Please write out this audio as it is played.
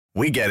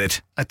We get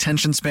it.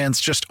 Attention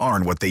spans just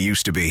aren't what they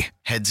used to be.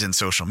 Heads in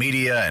social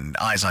media and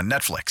eyes on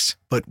Netflix.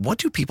 But what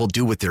do people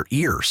do with their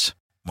ears?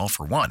 Well,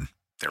 for one,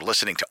 they're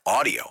listening to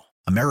audio.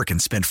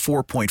 Americans spend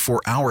 4.4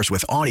 hours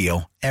with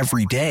audio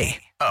every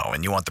day. Oh,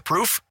 and you want the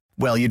proof?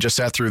 Well, you just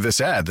sat through this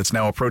ad that's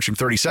now approaching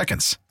 30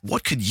 seconds.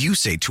 What could you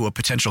say to a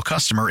potential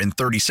customer in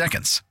 30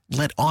 seconds?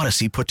 Let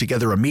Odyssey put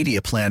together a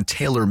media plan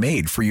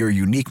tailor-made for your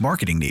unique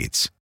marketing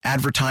needs.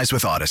 Advertise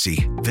with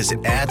Odyssey.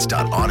 Visit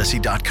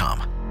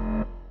ads.odyssey.com.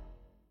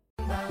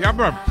 Yeah, I'm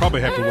going to probably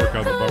have to work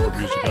on the bumper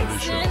music on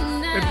this show.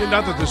 And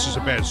not that this is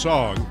a bad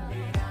song.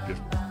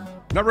 Just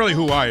not really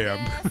who I am.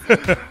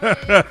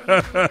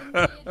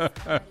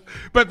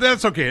 But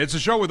that's okay. It's a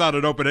show without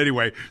an open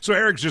anyway. So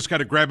Eric's just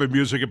kind of grabbing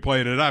music and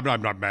playing it.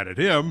 I'm not mad at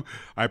him.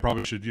 I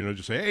probably should,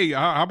 just say, hey,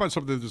 how about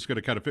something that's going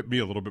to kind of fit me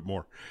a little bit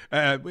more?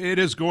 It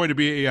is going to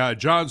be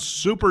John's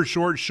super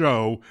short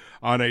show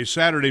on a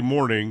Saturday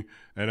morning.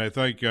 And I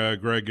thank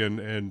Greg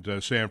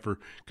and Sam for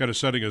kind of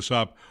setting us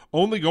up.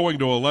 Only going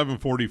to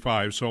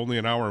 11:45, so only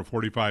an hour and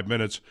 45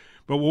 minutes.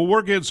 But we'll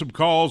work in some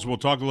calls. We'll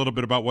talk a little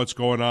bit about what's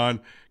going on,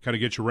 kind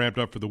of get you ramped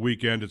up for the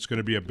weekend. It's going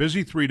to be a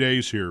busy 3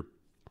 days here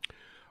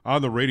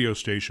on the radio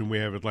station. We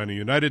have Atlanta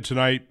United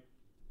tonight.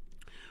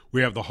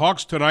 We have the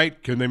Hawks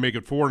tonight. Can they make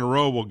it 4 in a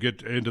row? We'll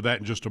get into that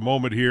in just a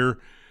moment here.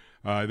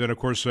 Then, of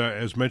course,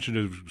 as mentioned,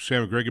 as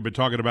Sam and Greg have been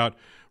talking about,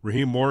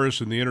 Raheem Morris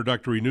and the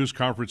introductory news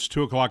conference,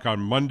 2 o'clock on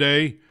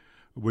Monday,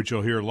 which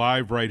you'll hear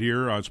live right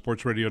here on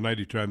Sports Radio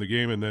 92 on the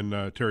game. And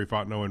then Terry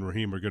Fontenot and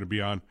Raheem are going to be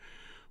on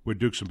with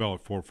Dukes and Bell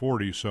at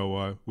 4:40.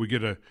 So we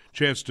get a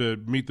chance to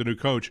meet the new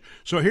coach.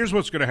 So here's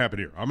what's going to happen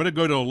here. I'm going to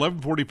go to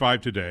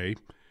 11:45 today,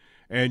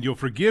 and you'll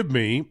forgive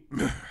me.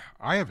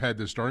 I have had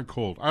this darn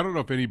cold. I don't know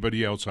if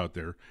anybody else out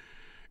there,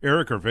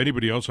 Eric, or if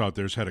anybody else out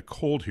there has had a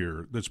cold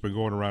here that's been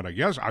going around. I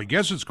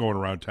guess it's going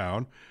around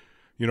town.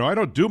 I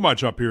don't do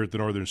much up here at the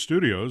Northern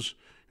Studios.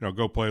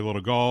 Go play a little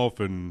golf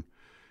and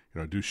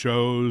do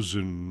shows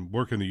and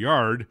work in the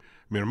yard.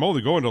 I mean, I'm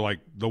only going to like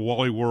the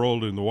Wally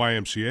World and the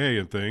YMCA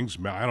and things.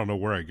 I don't know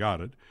where I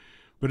got it.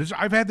 But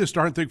I've had this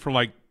darn thing for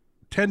like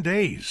 10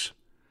 days,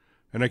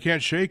 and I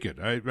can't shake it.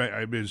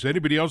 Does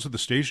anybody else at the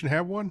station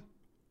have one?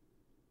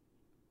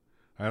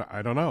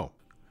 I don't know.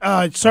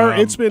 Sir,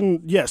 it's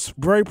been, yes,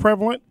 very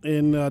prevalent,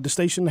 and the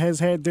station has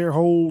had their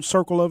whole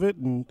circle of it.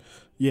 And,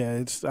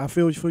 yeah, I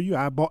feel for you.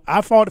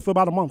 I fought it for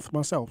about a month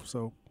myself,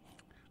 so.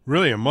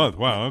 Really, a month?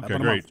 Wow, okay,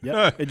 great.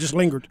 Yeah, it just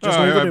lingered.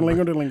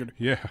 Lingered.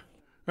 Yeah.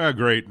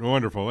 Great,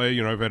 wonderful. Hey,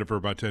 I've had it for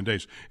about 10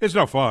 days. It's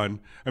no fun.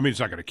 I mean, it's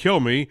not going to kill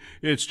me.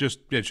 It's just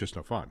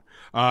no fun.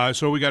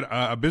 So we got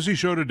a busy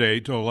show today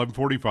till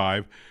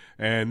 11:45,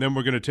 and then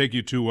we're going to take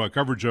you to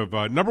coverage of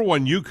number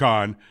 1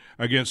 UConn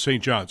against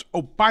St. John's.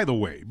 Oh, by the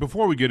way,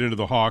 before we get into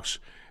the Hawks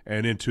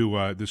and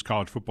into this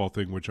college football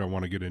thing, which I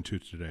want to get into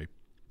today,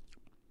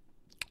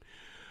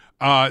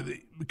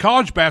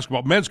 college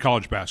basketball, men's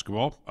college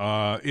basketball,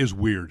 is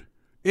weird.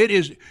 It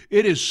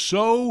is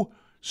so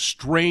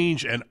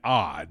strange and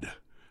odd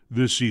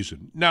this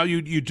season. Now,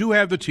 you do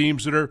have the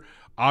teams that are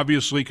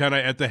obviously kind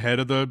of at the head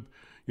of the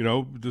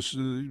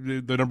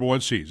number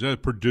 1 seeds.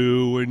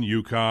 Purdue and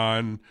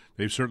UConn.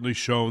 They've certainly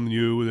shown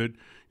you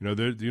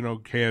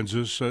that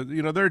Kansas.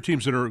 There are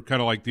teams that are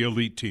kind of like the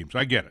elite teams.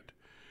 I get it.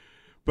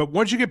 But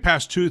once you get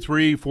past 2,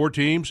 3, 4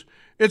 teams,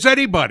 it's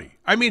anybody.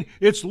 I mean,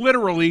 it's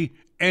literally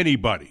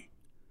anybody.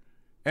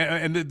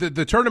 And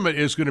the tournament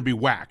is going to be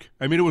whack.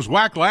 I mean, it was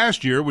whack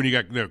last year when you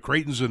got the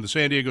Creighton's and the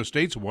San Diego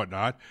States and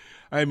whatnot.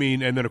 I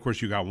mean, and then, of course,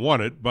 UConn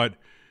won it. But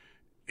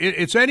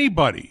it's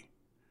anybody.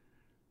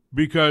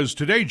 Because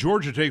today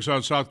Georgia takes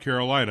on South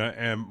Carolina,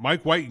 and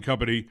Mike White and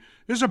company,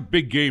 this is a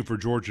big game for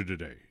Georgia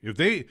today. If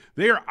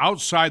they are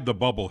outside the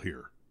bubble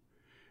here,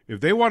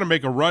 if they want to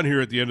make a run here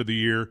at the end of the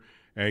year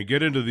and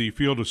get into the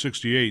field of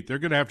 68, they're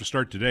going to have to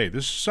start today.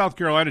 This is a South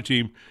Carolina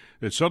team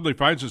that suddenly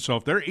finds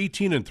itself, they're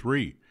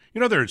 18-3.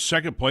 They're in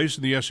second place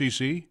in the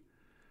SEC.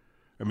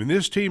 I mean,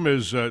 this team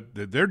is,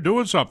 they're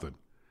doing something.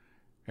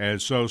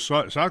 And so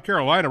South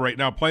Carolina right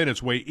now playing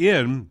its way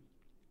in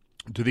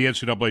to the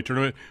NCAA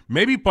tournament,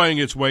 maybe playing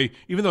its way,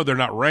 even though they're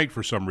not ranked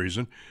for some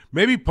reason,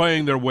 maybe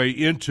playing their way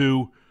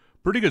into a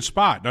pretty good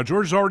spot. Now,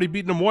 Georgia's already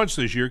beaten them once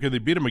this year. Can they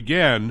beat them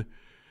again?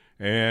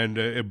 And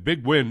a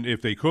big win,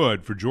 if they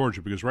could, for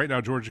Georgia, because right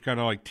now Georgia's kind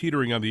of like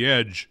teetering on the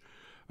edge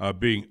of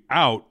being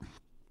out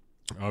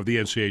of the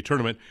NCAA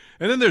tournament.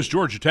 And then there's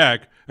Georgia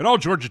Tech, and all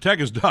Georgia Tech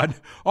has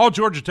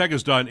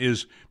done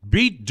is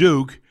beat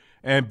Duke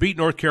and beat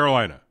North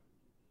Carolina.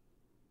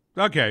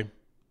 Okay.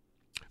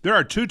 There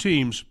are 2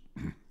 teams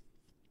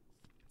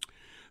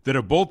that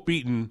have both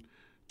beaten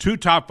 2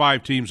 top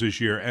 5 teams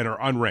this year and are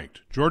unranked,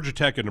 Georgia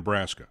Tech and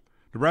Nebraska.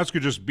 Nebraska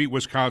just beat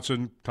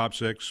Wisconsin, top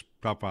 6,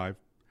 top 5,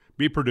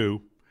 beat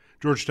Purdue.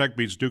 Georgia Tech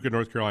beats Duke and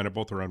North Carolina.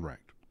 Both are unranked.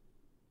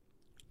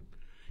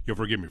 You'll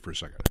forgive me for a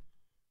second.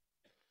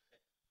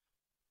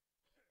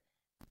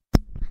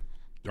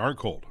 Darn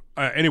cold.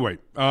 Anyway,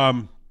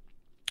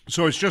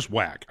 so it's just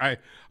whack.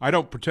 I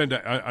don't pretend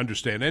to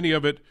understand any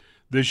of it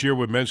this year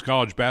with men's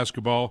college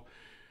basketball.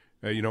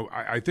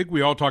 I think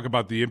we all talk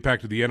about the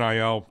impact of the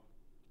NIL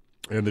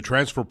and the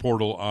transfer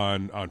portal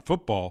on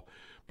football,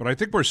 but I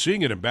think we're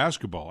seeing it in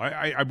basketball.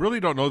 I really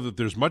don't know that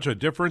there's much a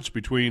difference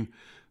between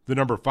the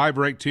number 5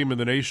 ranked team in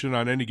the nation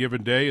on any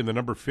given day and the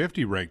number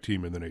 50 ranked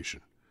team in the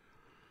nation.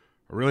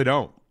 I really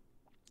don't.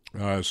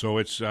 So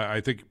it's,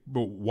 I think,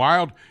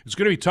 wild. It's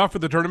going to be tough for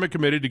the tournament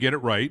committee to get it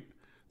right.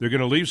 They're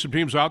going to leave some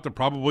teams out that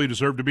probably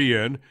deserve to be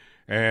in,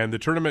 and the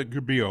tournament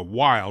could be a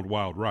wild,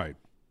 wild ride.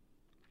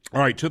 All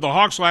right, to the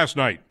Hawks last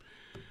night.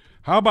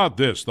 How about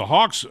this? The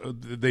Hawks,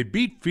 they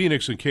beat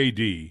Phoenix and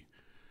KD.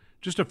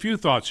 Just a few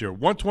thoughts here.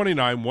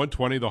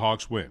 129-120, the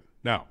Hawks win.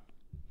 Now,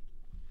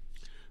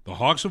 the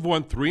Hawks have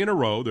won 3 in a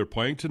row. They're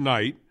playing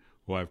tonight.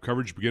 We'll have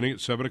coverage beginning at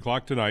 7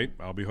 o'clock tonight.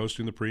 I'll be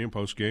hosting the pre- and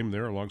post-game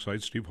there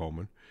alongside Steve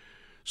Holman.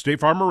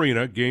 State Farm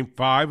Arena, Game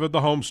 5 of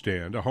the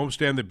homestand, a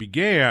homestand that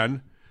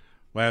began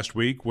last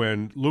week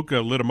when Luka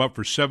lit him up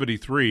for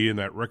 73 in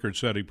that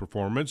record-setting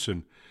performance.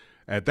 And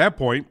at that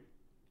point,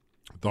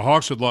 the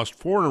Hawks had lost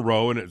 4 in a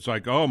row, and it's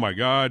like, oh, my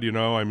God,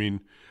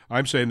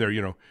 I'm saying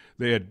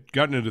they had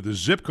gotten into the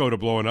zip code of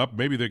blowing up.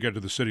 Maybe they get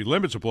to the city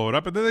limits of blowing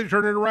up, and then they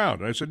turn it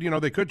around. And I said,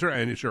 they could turn,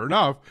 and sure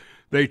enough,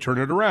 they turn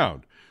it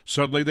around.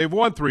 Suddenly, they've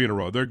won 3 in a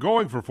row. They're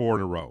going for 4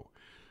 in a row.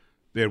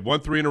 They had won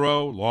 3 in a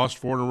row, lost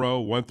 4 in a row,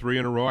 won 3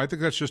 in a row. I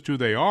think that's just who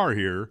they are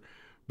here.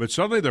 But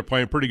suddenly they're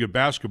playing pretty good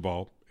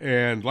basketball.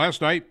 And last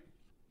night,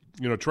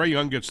 Trae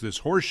Young gets this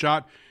horse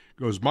shot,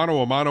 goes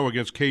mano-a-mano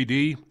against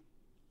KD,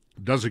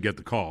 doesn't get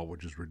the call,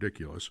 which is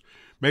ridiculous,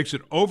 makes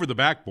it over the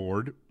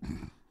backboard,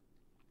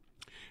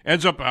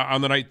 ends up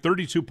on the night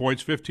 32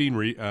 points,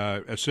 15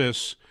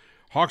 assists.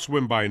 Hawks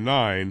win by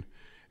 9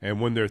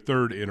 and win their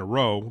 3rd in a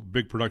row.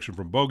 Big production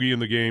from Bogey in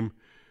the game.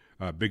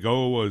 Big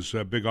O was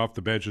big off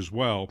the bench as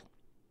well.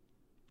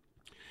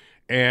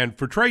 And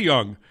for Trae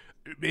Young,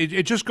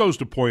 it just goes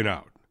to point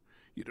out,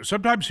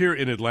 sometimes here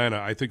in Atlanta,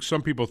 I think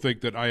some people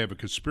think that I have a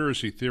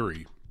conspiracy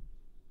theory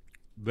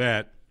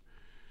that,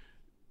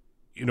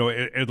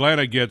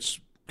 Atlanta gets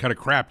kind of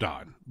crapped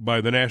on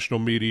by the national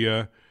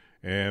media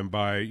and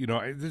by,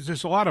 there's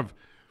just a lot of,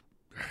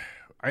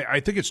 I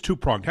think it's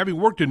two-pronged. Having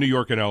worked in New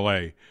York and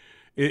L.A.,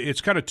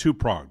 it's kind of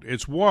two-pronged.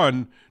 It's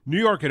one, New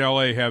York and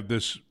L.A. have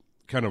this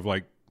kind of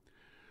like,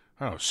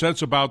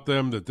 sense about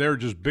them that they're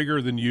just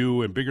bigger than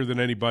you and bigger than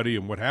anybody,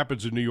 and what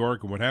happens in New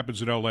York and what happens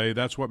in L.A.,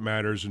 that's what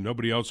matters, and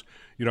nobody else.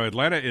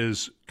 Atlanta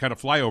is kind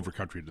of flyover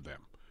country to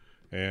them.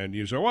 And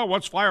you say, well,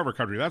 what's flyover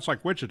country? That's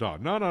like Wichita.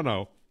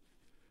 No.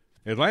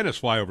 Atlanta's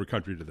flyover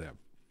country to them.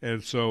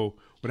 And so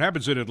what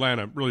happens in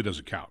Atlanta really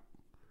doesn't count.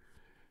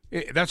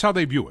 That's how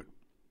they view it.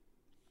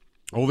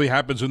 Only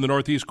happens in the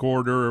Northeast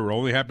Corridor or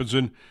only happens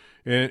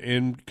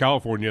in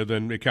California,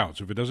 then it counts.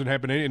 If it doesn't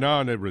happen, it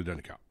really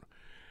doesn't count.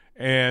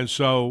 And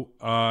so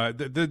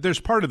there's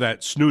part of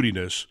that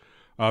snootiness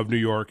of New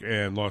York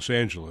and Los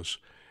Angeles.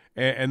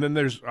 And then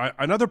there's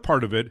another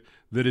part of it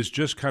that is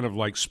just kind of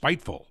like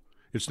spiteful.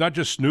 It's not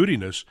just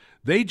snootiness.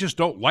 They just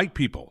don't like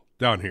people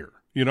down here.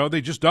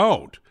 They just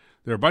don't.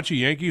 There are a bunch of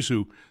Yankees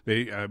who,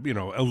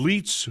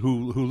 elites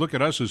who look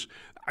at us as,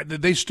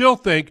 they still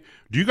think,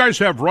 do you guys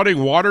have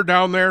running water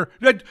down there?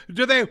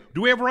 Do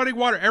we have running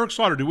water? Eric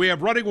Slaughter, do we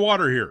have running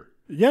water here?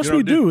 Yes,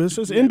 we do. It's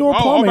just indoor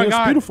plumbing.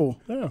 It's beautiful.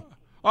 Yeah.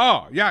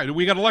 Oh, yeah,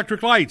 we got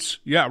electric lights.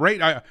 Yeah,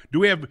 right. Are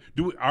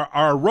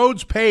our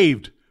roads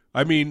paved?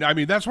 I mean,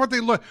 that's what they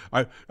look.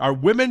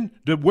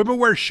 Do women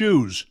wear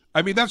shoes?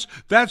 I mean, that's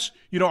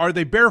are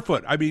they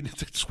barefoot? I mean,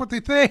 that's what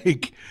they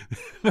think.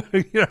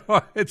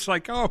 It's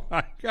like, oh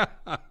my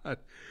God.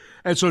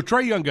 And so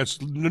Trae Young gets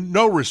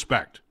no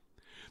respect.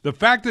 The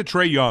fact that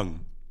Trae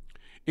Young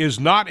is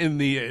not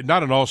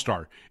an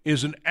all-star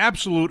is an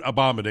absolute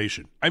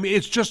abomination. I mean,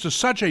 it's just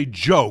such a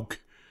joke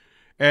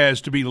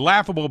as to be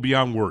laughable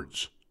beyond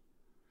words.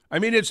 I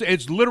mean,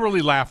 it's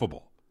literally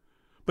laughable.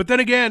 But then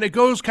again, it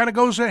goes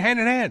hand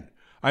in hand.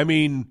 I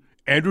mean,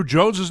 Andrew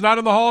Jones is not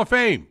in the Hall of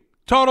Fame.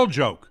 Total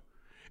joke.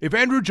 If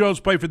Andrew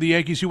Jones played for the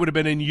Yankees, he would have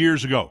been in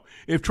years ago.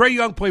 If Trae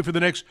Young played for the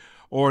Knicks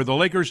or the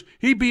Lakers,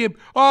 he'd be,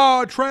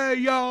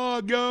 Trae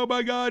Young, oh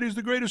my God, he's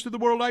the greatest in the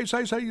world.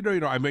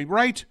 I mean,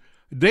 right?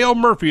 Dale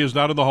Murphy is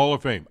not in the Hall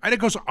of Fame. And it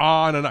goes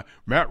on and on.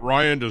 Matt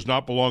Ryan does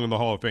not belong in the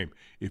Hall of Fame.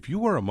 If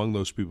you are among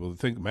those people that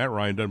think Matt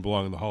Ryan doesn't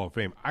belong in the Hall of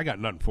Fame, I got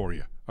nothing for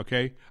you,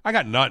 okay? I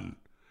got nothing.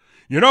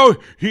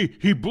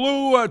 He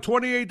blew a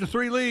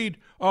 28-3 lead.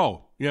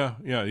 Oh, yeah.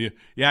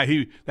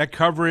 That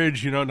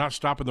coverage, not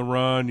stopping the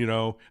run,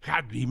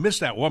 God, he missed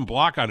that one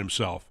block on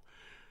himself.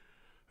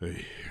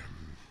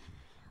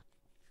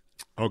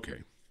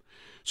 Okay.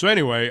 So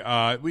anyway,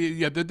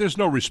 there's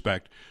no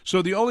respect.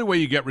 So the only way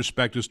you get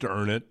respect is to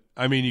earn it.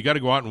 I mean, you got to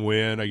go out and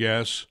win, I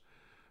guess.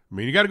 I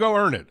mean, you got to go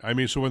earn it. I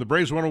mean, so when the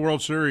Braves won a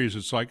World Series,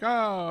 it's like,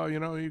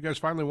 you guys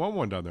finally won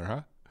one down there,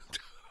 huh?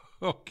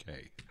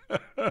 Okay.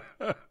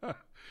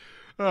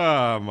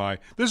 Oh, my.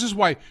 This is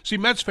why, see,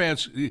 Mets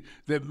fans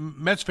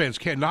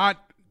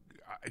cannot,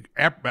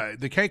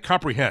 they can't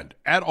comprehend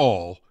at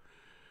all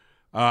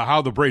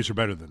how the Braves are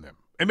better than them.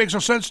 It makes no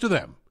sense to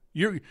them.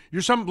 You're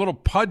some little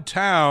pud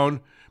town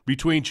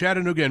between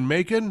Chattanooga and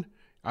Macon.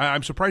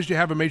 I'm surprised you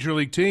have a major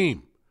league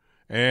team.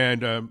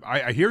 And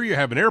I hear you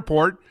have an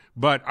airport,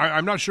 but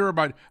I'm not sure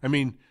about. I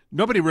mean,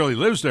 nobody really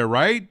lives there,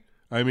 right?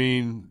 I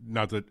mean,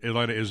 not that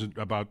Atlanta isn't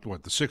about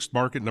the sixth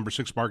market, number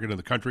 6 market in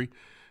the country,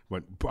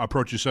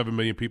 approaching 7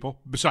 million people.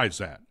 Besides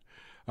that,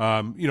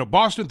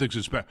 Boston thinks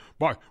it's bad.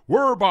 But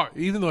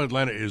even though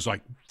Atlanta is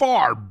like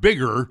far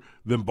bigger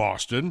than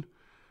Boston,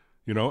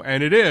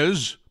 and it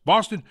is.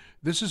 Boston,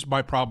 this is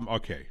my problem.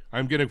 Okay,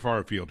 I'm getting far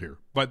afield here.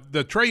 But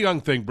the Trae Young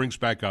thing brings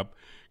back up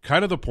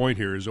kind of the point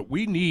here is that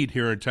we need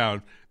here in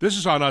town, this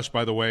is on us,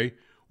 by the way,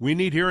 we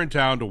need here in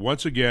town to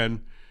once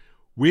again,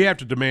 we have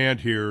to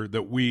demand here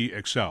that we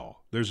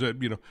excel. There's a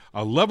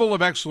level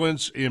of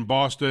excellence in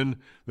Boston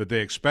that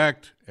they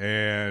expect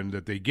and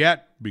that they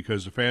get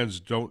because the fans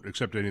don't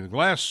accept anything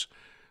less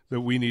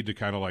that we need to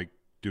kind of like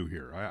do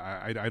here.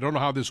 I don't know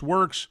how this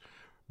works,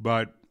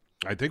 but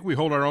I think we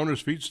hold our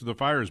owners' feet to the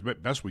fire as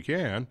best we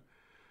can.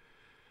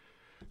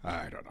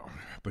 I don't know,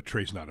 but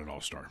Trae's not an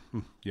all-star.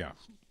 Yeah.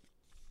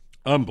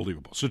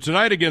 Unbelievable. So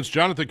tonight against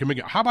Jonathan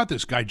Kuminga. How about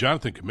this guy,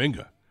 Jonathan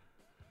Kuminga?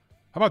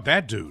 How about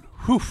that dude?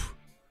 Whew.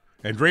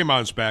 And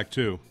Draymond's back,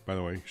 too, by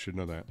the way. You should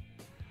know that.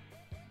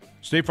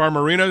 State Farm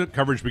Arena,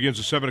 coverage begins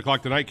at 7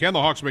 o'clock tonight. Can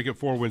the Hawks make it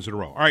 4 wins in a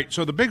row? All right,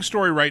 so the big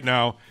story right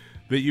now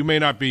that you may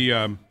not be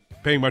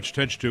paying much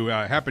attention to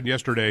happened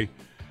yesterday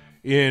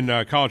in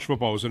college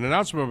football. It was an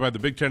announcement by the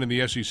Big Ten and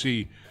the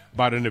SEC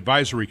about an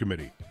advisory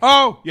committee.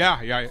 Oh,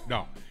 yeah,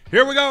 no.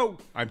 Here we go.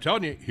 I'm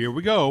telling you, here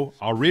we go.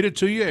 I'll read it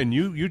to you, and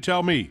you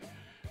tell me.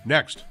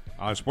 Next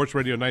on Sports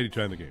Radio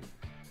 92 on the game.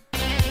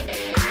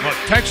 Well,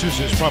 Texas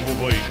is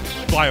probably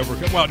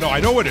flyover. Well, no, I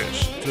know it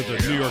is to the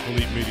New York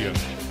Elite Media.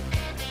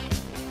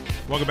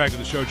 Welcome back to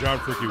the show. John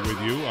Fricke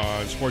with you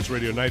on Sports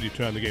Radio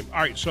 92 on the game. All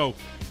right, so,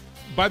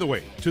 by the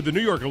way, to the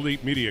New York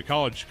Elite Media,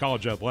 college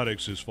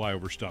athletics is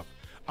flyover stuff.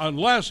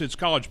 Unless it's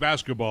college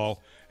basketball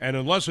and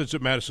unless it's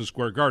at Madison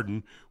Square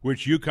Garden,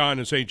 which UConn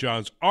and St.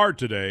 John's are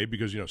today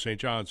because, St.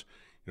 John's,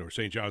 where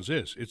St. John's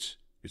is.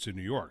 It's in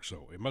New York,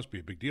 so it must be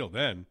a big deal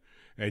then.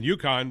 And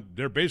UConn,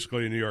 they're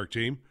basically a New York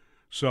team.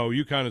 So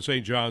UConn and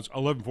St. John's,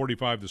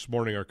 11:45 this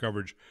morning, our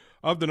coverage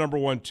of the number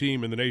 1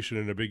 team in the nation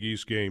in a Big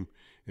East game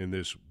in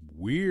this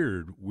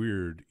weird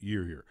year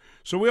here.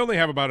 So we only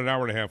have about an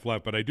hour and a half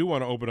left, but I do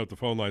want to open up the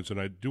phone lines,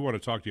 and I do want to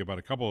talk to you about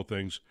a couple of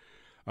things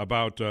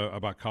about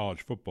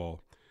college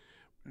football.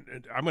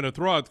 I'm going to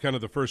throw out kind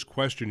of the first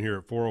question here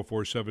at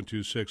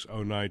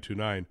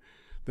 404-726-0929.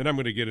 Then I'm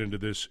going to get into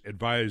this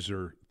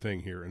advisor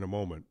thing here in a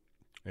moment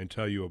and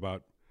tell you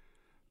about,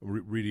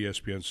 read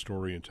ESPN's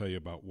story and tell you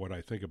about what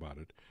I think about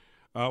it.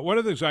 One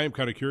of the things I am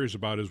kind of curious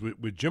about is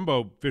with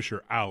Jimbo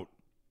Fisher out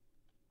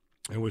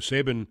and with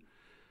Saban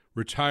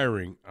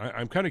retiring,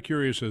 I'm kind of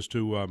curious as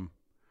to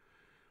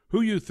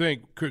who you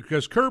think,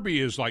 because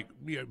Kirby is like,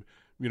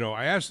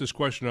 I asked this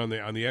question on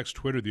the X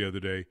Twitter the other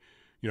day.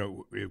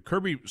 If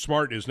Kirby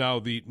Smart is now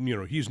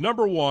he's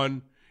number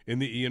 1 in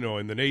the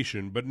in the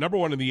nation, but number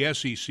 1 in the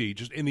SEC.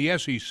 Just in the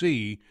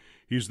SEC,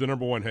 he's the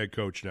number 1 head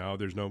coach now.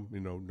 There's no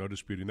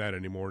disputing that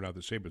anymore now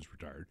that Saban's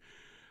retired.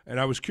 And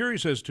I was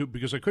curious as to,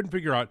 because I couldn't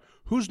figure out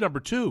who's number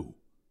 2.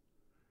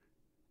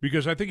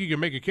 Because I think you can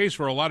make a case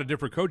for a lot of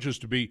different coaches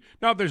to be.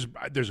 Now there's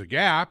a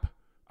gap.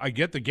 I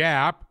get the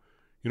gap,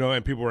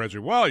 and people are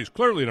answering, well, he's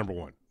clearly number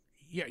 1.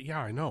 Yeah,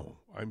 I know.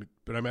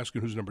 But I'm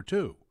asking who's number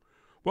 2.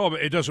 Well,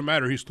 it doesn't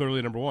matter. He's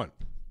clearly number 1.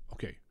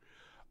 Okay.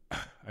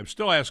 I'm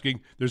still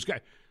asking. There's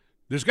got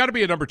to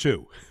be a number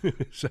 2.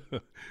 So,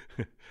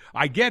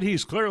 I get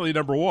he's clearly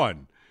number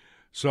 1.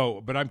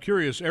 So, but I'm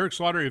curious, Eric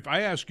Slaughter, if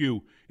I ask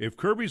you, if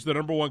Kirby's the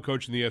number 1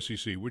 coach in the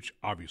SEC, which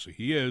obviously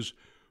he is,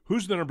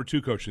 who's the number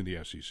 2 coach in the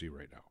SEC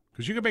right now?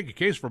 Because you can make a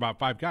case for about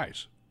 5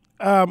 guys.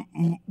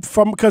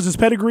 Because his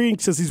pedigree,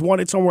 since he's won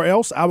it somewhere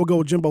else, I would go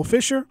with Jimbo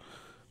Fisher,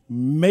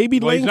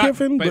 maybe Lane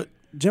Kiffin, but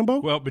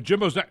Jimbo. Well, but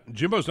Jimbo's not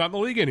in the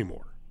league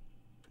anymore.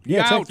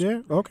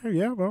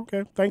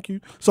 Okay. Thank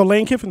you. So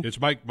Lane Kiffin. It's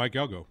Mike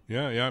Elgo.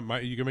 Yeah.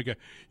 You can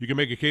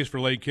make a case for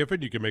Lane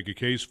Kiffin. You can make a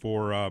case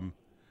for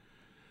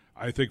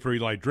I think for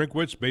Eli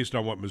Drinkwitz based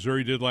on what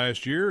Missouri did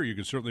last year. You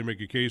can certainly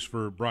make a case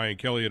for Brian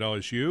Kelly at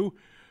LSU.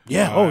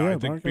 Yeah. I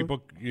think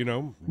people,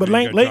 But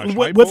Lane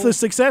with the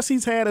success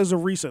he's had as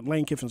of recent,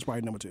 Lane Kiffin's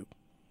probably number 2.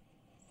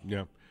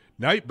 Yeah.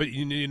 Now, but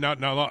you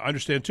now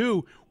understand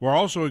too. We're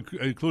also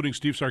including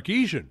Steve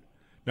Sarkisian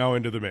now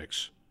into the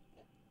mix.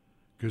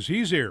 Because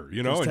he's here,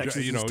 Texas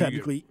is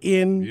technically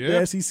in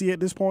the SEC at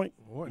this point.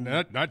 Well,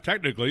 not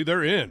technically,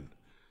 they're in.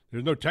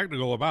 There's no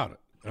technical about it.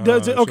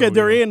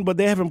 They're in, but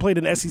they haven't played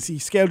an SEC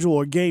schedule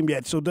or game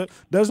yet. So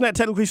doesn't that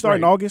technically start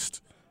in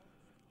August?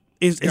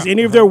 Is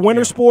any of their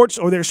winter sports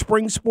or their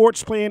spring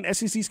sports playing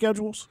SEC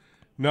schedules?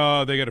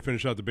 No, they got to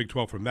finish out the Big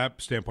 12 from that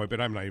standpoint.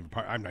 But I'm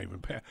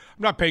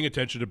not paying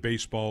attention to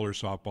baseball or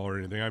softball or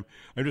anything. I'm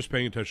just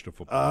paying attention to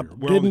football.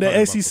 Didn't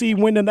the SEC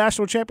win the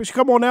national championship?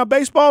 Come on now,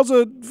 baseball's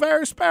a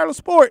very perilous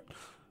sport.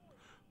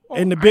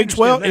 And the Big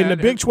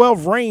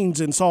 12 reigns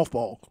in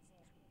softball.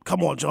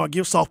 Come on, John,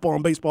 give softball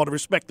and baseball the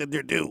respect that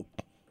they're due.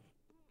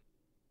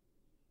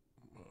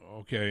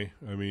 Okay,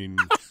 I mean,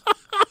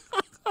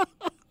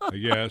 I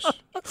guess.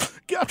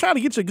 I'm trying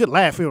to get you a good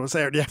laugh here on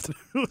Saturday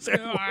afternoon.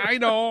 I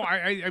know.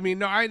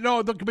 I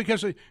know. Look,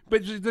 because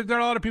but there are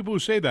a lot of people who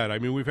say that. I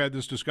mean, we've had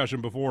this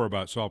discussion before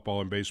about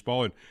softball and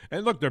baseball,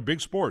 and look, they're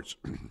big sports,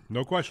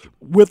 no question.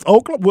 With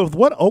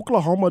what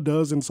Oklahoma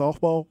does in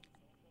softball,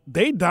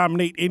 they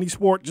dominate any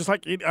sport. Just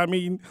like what's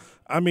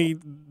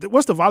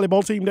the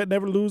volleyball team that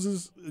never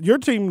loses? Your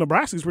team,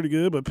 Nebraska, is pretty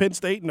good, but Penn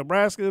State,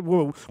 Nebraska,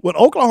 what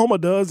Oklahoma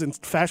does in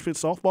fast pitch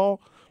softball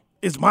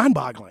is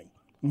mind-boggling.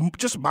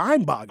 Just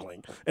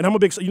mind-boggling. And I'm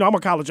I'm a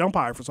college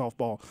umpire for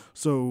softball,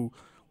 so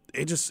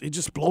it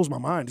just blows my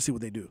mind to see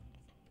what they do.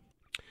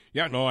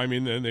 Yeah, no, I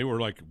mean, they were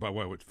like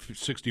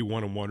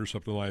 61-1 or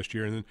something last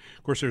year, and then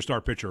of course their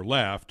star pitcher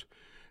left,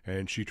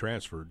 and she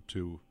transferred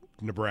to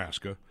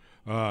Nebraska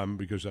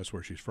because that's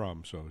where she's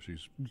from. So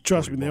she's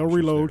trust me, they'll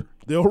reload.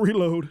 They'll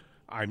reload.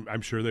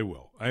 I'm sure they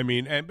will. I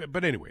mean,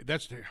 but anyway,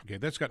 that's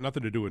got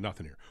nothing to do with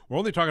nothing here. We're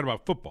only talking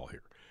about football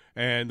here.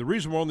 And the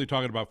reason we're only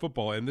talking about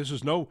football, and this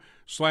is no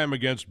slam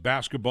against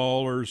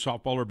basketball or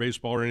softball or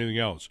baseball or anything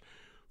else,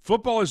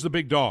 football is the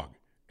big dog.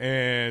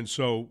 And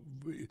so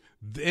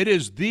it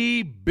is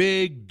the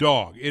big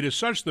dog. It is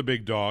such the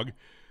big dog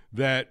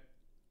that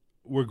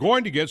we're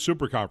going to get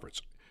Super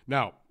Conference.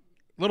 Now,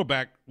 little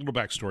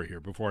backstory here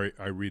before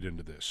I read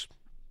into this.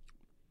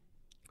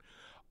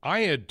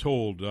 I had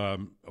told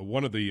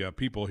one of the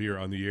people here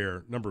on the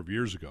air a number of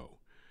years ago,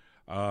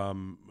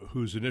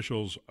 whose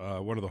initials,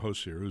 one of the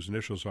hosts here, whose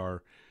initials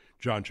are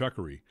John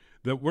Chuckery,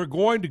 that we're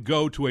going to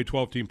go to a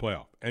 12-team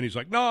playoff. And he's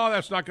like, no,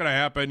 that's not going to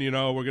happen. We're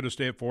going to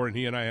stay at 4. And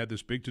he and I had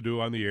this big to-do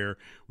on the air.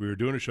 We were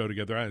doing a show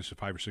together, I was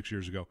 5 or 6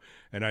 years ago.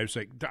 And I was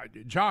like,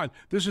 John,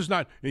 this is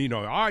not,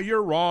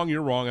 you're wrong.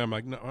 And I'm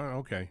like, no,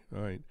 okay,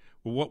 all right.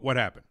 Well, what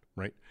happened,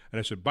 right? And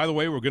I said, by the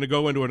way, we're going to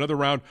go into another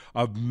round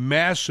of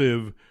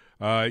massive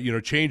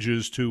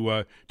changes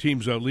to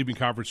teams leaving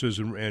conferences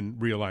and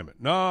realignment.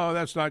 No,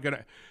 that's not going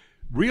to.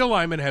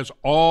 Realignment has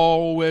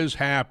always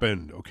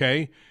happened,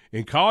 okay?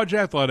 In college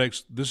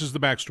athletics, this is the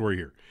backstory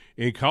here.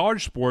 In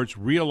college sports,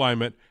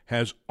 realignment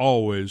has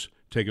always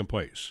taken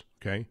place,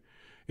 okay?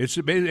 It's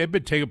been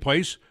taking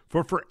place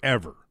for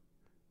forever,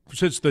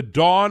 since the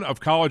dawn of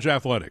college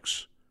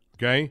athletics,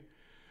 okay?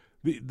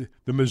 The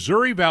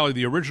Missouri Valley,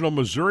 the original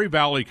Missouri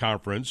Valley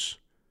Conference,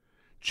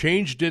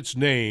 changed its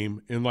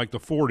name in like the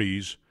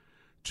 40s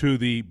to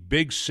the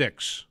Big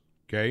Six,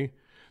 okay?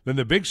 Then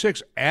the Big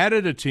Six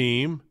added a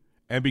team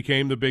and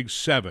became the Big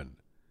Seven.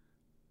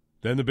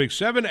 Then the Big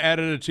Seven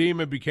added a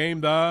team and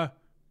became the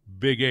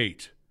Big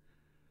Eight.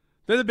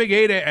 Then the Big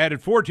Eight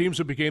added 4 teams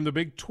and became the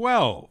Big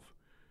 12.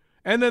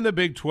 And then the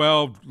Big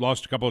 12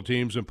 lost a couple of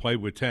teams and played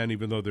with 10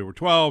 even though there were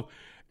 12.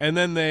 And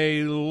then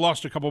they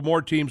lost a couple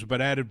more teams but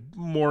added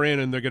more in,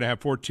 and they're going to have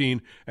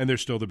 14, and they're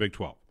still the Big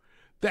 12.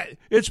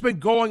 It's been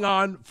going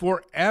on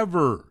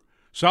forever.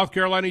 South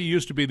Carolina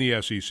used to be in the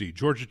SEC.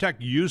 Georgia Tech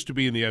used to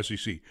be in the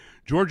SEC.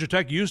 Georgia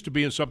Tech used to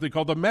be in something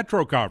called the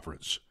Metro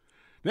Conference.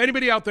 Now,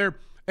 anybody out there,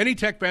 any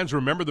Tech fans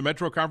remember the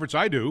Metro Conference?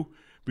 I do,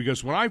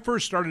 because when I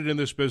first started in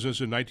this business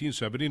in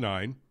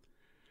 1979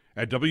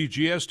 at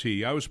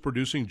WGST, I was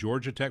producing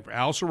Georgia Tech for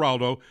Al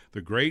Seraldo,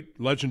 the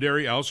great,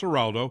 legendary Al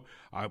Seraldo.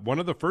 One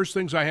of the first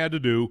things I had to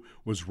do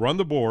was run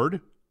the board,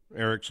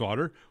 Eric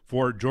Slaughter,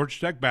 for Georgia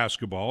Tech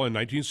basketball in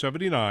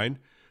 1979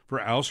 for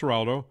Al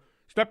Seraldo.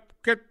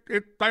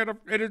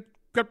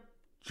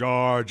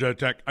 Georgia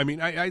Tech. I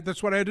mean, I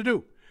that's what I had to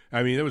do.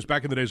 I mean, it was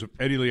back in the days of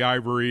Eddie Lee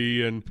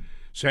Ivory and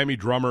Sammy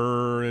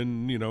Drummer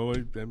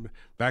and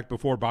back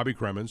before Bobby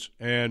Cremens.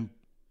 And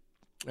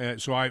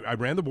so I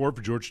ran the board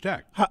for Georgia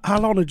Tech. How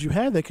long did you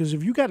have that? Because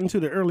if you got into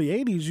the early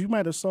 80s, you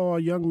might have saw a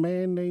young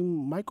man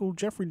named Michael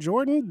Jeffrey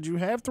Jordan. Did you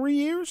have 3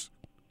 years?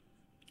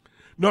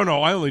 No,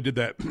 I only did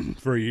that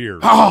for a year.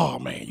 Oh,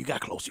 man, you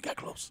got close.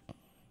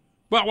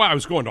 Well, I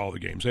was going to all the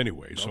games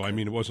anyway, so, okay. I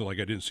mean, it wasn't like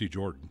I didn't see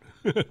Jordan.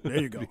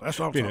 There you go. That's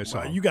what I'm talking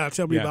about. You got to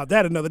tell me about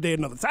that another day,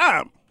 another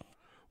time.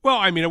 Well,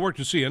 I mean, I worked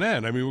at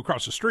CNN. I mean, we're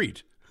across the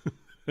street.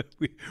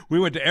 we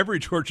went to every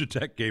Georgia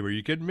Tech game. Are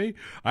you kidding me?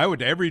 I went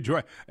to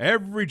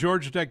every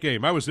Georgia Tech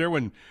game. I was there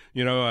when,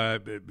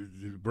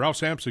 Ralph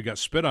Sampson got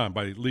spit on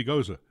by Lee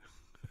Goza.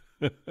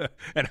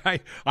 And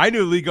I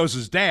knew Lee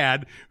Goza's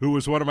dad, who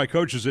was one of my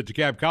coaches at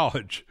DeKalb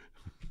College,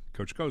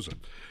 Coach Goza.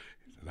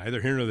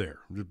 Neither here nor there.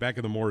 Back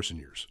in the Morrison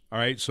years. All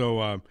right,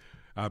 so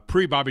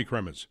pre-Bobby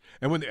Cremens.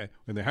 And when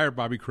they hired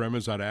Bobby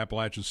Cremens out of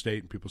Appalachian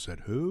State, and people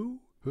said,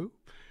 who?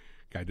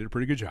 Guy did a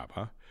pretty good job,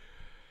 huh?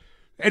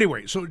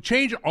 Anyway, so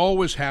change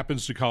always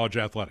happens to college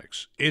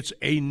athletics. It's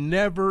a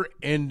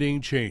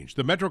never-ending change.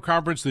 The Metro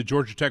Conference that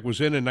Georgia Tech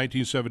was in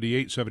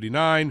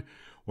 1978-79,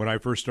 when I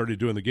first started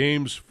doing the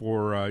games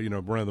for,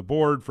 running the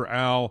board for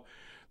Al,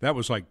 that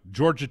was like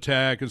Georgia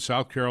Tech and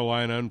South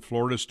Carolina and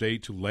Florida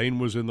State. Tulane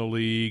was in the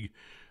league.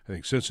 I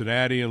think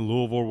Cincinnati and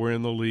Louisville were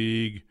in the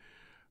league.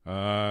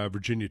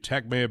 Virginia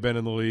Tech may have been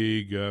in the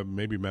league,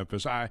 maybe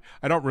Memphis. I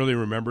don't really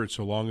remember, it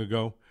so long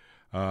ago.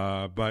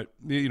 But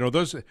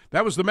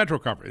that was the Metro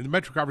Conference. The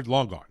Metro Conference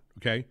long gone,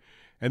 okay?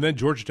 And then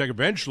Georgia Tech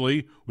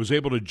eventually was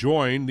able to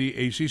join the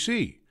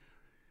ACC.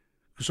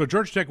 So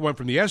Georgia Tech went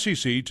from the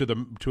SEC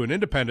to an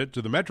independent,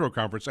 to the Metro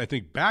Conference, I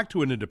think back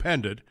to an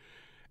independent,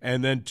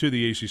 and then to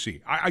the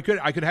ACC. I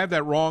could have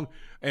that wrong,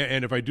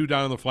 and if I do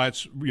down in the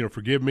flats,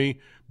 forgive me,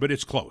 but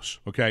it's close,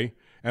 okay?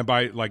 And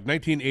by like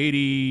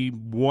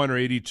 1981 or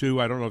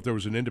 82, I don't know if there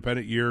was an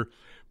independent year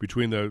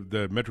between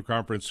the Metro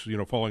Conference,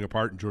 falling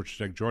apart and Georgia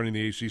Tech joining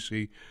the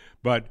ACC,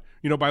 but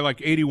by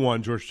like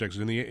 81, Georgia Tech's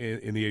in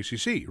the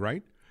ACC,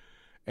 right?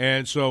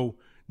 And so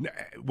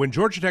when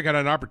Georgia Tech had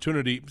an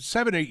opportunity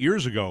 7-8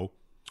 years ago,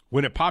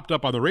 when it popped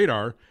up on the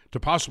radar to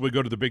possibly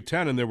go to the Big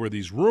Ten, and there were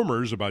these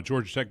rumors about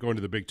Georgia Tech going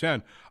to the Big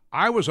Ten,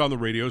 I was on the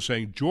radio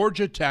saying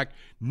Georgia Tech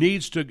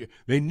need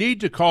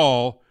to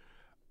call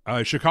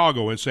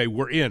Chicago and say,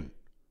 we're in.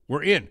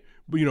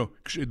 The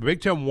Big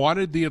Ten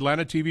wanted the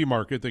Atlanta TV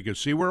market. They could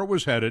see where it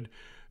was headed.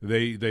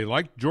 They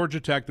liked Georgia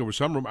Tech. There was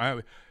some room.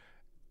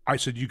 I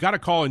said, you got to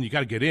call and you got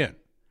to get in.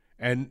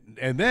 And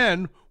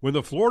then when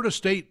the Florida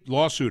State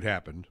lawsuit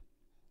happened,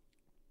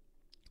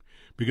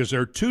 because there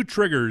are two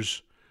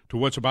triggers to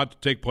what's about to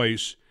take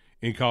place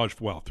in college,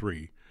 well,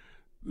 three.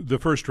 The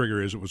first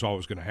trigger is it was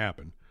always going to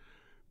happen.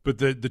 But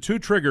the two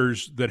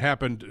triggers that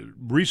happened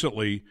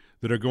recently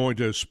that are going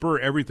to spur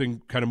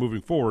everything kind of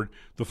moving forward,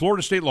 the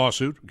Florida State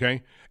lawsuit,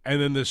 okay,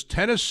 and then this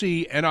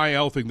Tennessee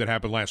NIL thing that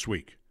happened last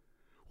week,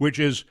 which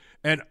is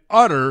an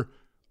utter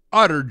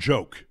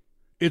joke.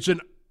 It's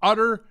an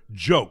utter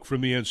joke from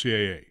the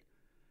NCAA.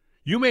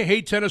 You may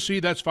hate Tennessee,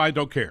 that's fine,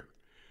 don't care.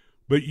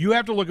 But you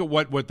have to look at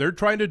what they're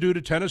trying to do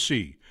to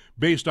Tennessee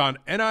based on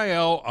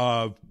NIL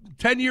of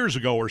 10 years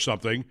ago or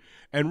something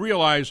and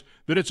realize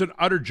that it's an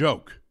utter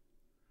joke.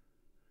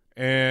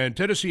 And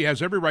Tennessee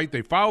has every right.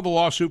 They filed the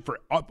lawsuit for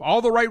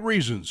all the right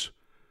reasons.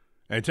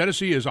 And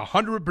Tennessee is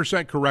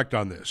 100% correct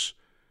on this.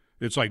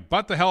 It's like,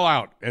 butt the hell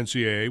out,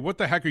 NCAA. What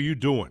the heck are you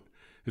doing?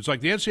 It's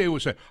like the NCAA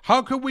would say,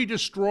 how could we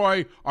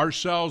destroy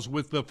ourselves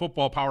with the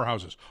football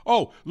powerhouses?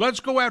 Oh, let's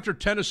go after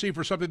Tennessee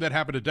for something that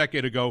happened a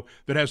decade ago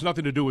that has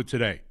nothing to do with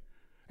today.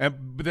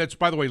 And that's,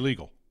 by the way,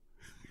 legal.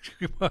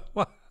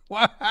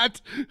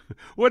 What?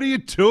 What are you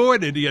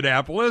doing,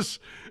 Indianapolis?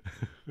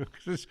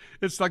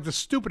 It's like the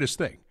stupidest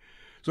thing.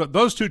 So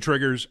those two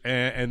triggers,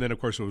 and then, of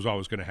course, it was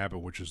always going to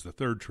happen, which is the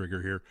third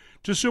trigger here,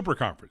 to Super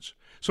Conference.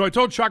 So I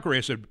told Chuck Ray,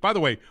 I said, by the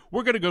way,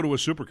 we're going to go to a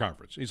Super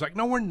Conference. He's like,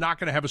 no, we're not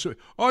going to have a Super.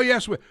 Oh,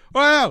 yes.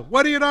 Well,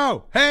 what do you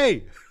know?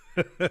 Hey,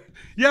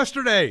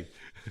 yesterday,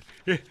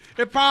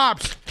 it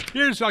pops.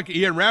 Here's like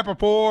Ian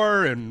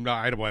Rappaport, and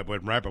I don't know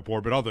what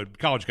Rappaport, but all the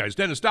college guys,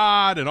 Dennis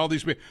Dodd, and all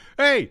these people.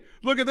 Hey,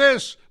 look at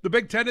this. The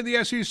Big Ten and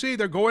the SEC,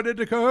 they're going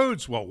into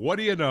cahoots. Well, what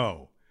do you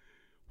know?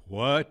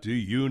 What do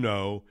you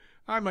know?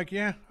 I'm like,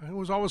 yeah, it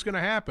was always going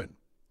to happen.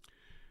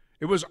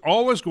 It was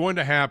always going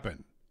to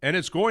happen, and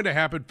it's going to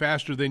happen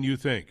faster than you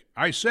think.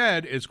 I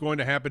said it's going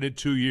to happen in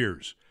 2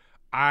 years.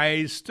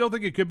 I still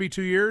think it could be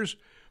 2 years,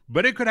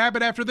 but it could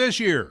happen after this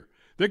year.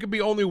 There could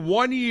be only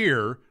 1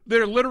 year.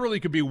 There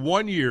literally could be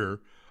 1 year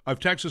of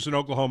Texas and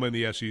Oklahoma in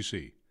the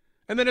SEC.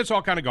 And then it's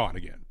all kind of gone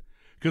again.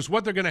 Because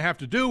what they're going to have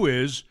to do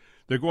is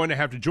they're going to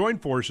have to join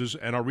forces,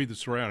 and I'll read the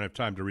story. I don't have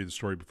time to read the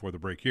story before the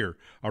break here.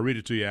 I'll read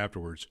it to you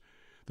afterwards.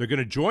 They're going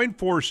to join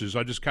forces.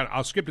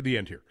 I'll skip to the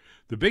end here.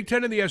 The Big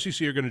Ten and the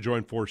SEC are going to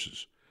join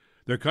forces.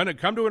 They're going to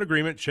come to an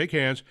agreement, shake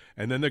hands,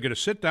 and then they're going to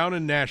sit down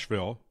in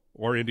Nashville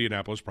or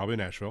Indianapolis, probably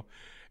Nashville,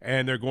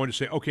 and they're going to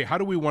say, okay, how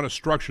do we want to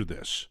structure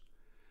this?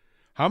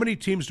 How many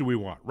teams do we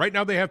want? Right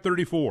now they have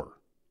 34.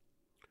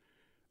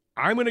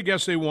 I'm going to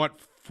guess they want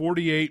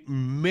 48,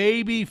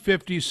 maybe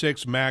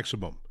 56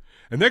 maximum.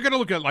 And they're going to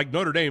look at like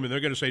Notre Dame, and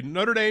they're going to say,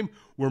 Notre Dame,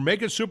 we're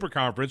making Super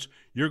Conference.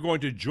 You're going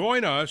to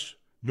join us.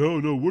 No,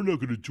 we're not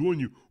going to join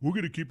you. We're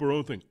going to keep our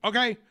own thing.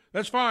 Okay,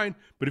 that's fine.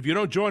 But if you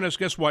don't join us,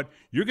 guess what?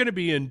 You're going to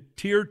be in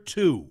Tier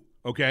 2,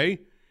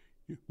 okay?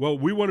 Well,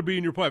 we want to be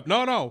in your playoff.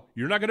 No,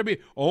 you're not going to be.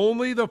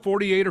 Only the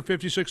 48 or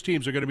 56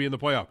 teams are going to be in the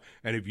playoff.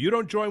 And if you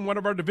don't join one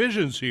of our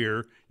divisions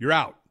here, you're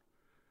out.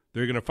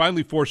 They're going to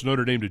finally force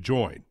Notre Dame to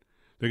join.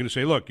 They're going to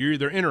say, look, you're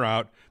either in or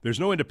out. There's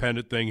no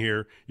independent thing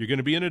here. You're going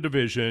to be in a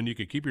division. You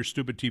can keep your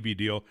stupid TV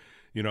deal.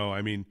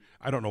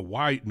 I don't know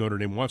why Notre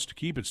Dame wants to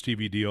keep its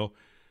TV deal.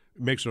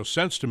 It makes no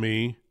sense to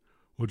me.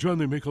 Well, John,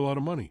 they make a lot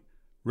of money.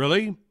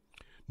 Really?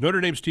 Notre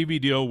Dame's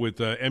TV deal with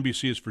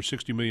NBC is for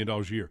 $60 million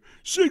a year.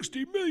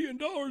 $60 million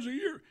a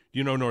year. Do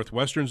you know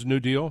Northwestern's new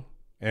deal?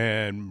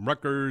 And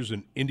Rutgers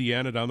and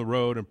Indiana down the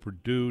road and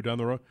Purdue down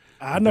the road?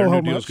 I know how much.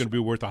 Their new deal is going to be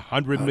worth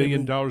 $100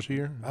 million a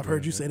year. I've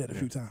heard you say that a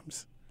few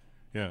times.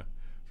 Yeah.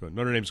 So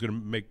Notre Dame's going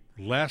to make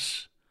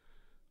less.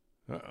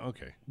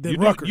 Okay. Than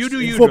Rutgers you do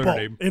in you, football.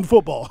 Notre Dame. In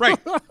football. Right.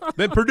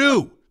 Then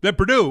Purdue.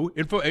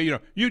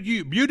 You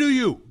do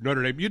you,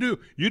 Notre Dame.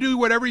 You do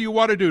whatever you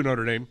want to do,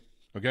 Notre Dame.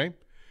 Okay?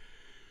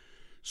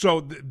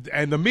 So,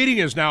 and the meeting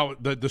is now,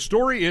 the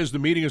story is the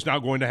meeting is now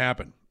going to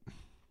happen.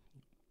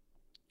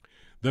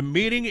 The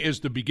meeting is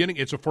the beginning.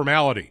 It's a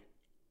formality.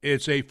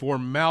 It's a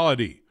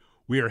formality.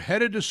 We are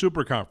headed to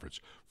Super Conference.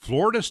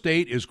 Florida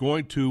State is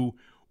going to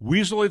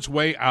weasel its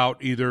way out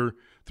either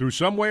through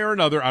some way or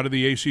another out of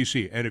the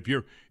ACC. And if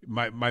you're,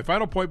 my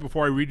final point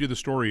before I read you the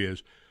story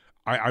is,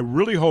 I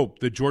really hope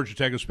that Georgia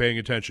Tech is paying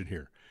attention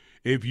here.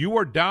 If you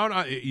are down,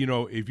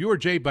 if you are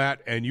Jay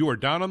Blatt and you are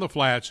down on the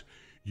flats,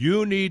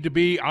 you need to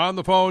be on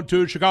the phone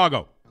to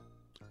Chicago.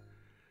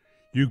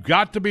 You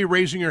got to be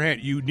raising your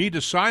hand. You need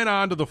to sign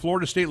on to the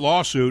Florida State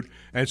lawsuit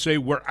and say,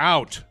 we're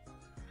out.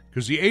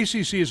 Because the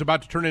ACC is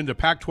about to turn into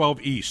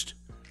Pac-12 East.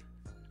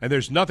 And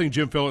there's nothing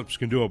Jim Phillips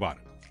can do about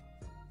it.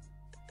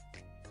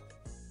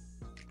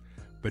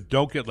 But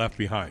don't get left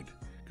behind.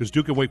 Because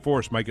Duke and Wake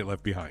Forest might get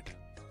left behind.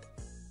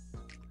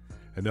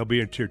 And they'll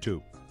be in Tier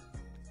 2.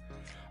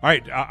 All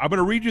right, I'm going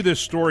to read you this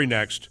story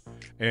next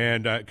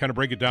and kind of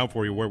break it down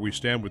for you where we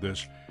stand with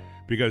this.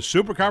 Because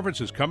Super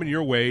Conference is coming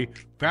your way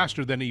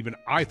faster than even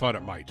I thought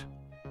it might.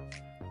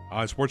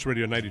 On Sports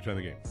Radio 92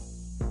 The Game.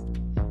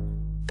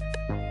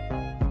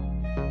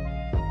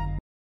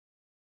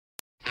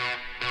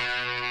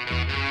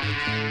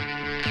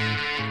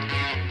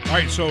 All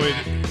right, so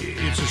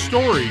it's a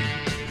story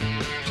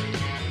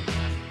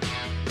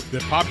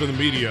that popped in the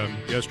media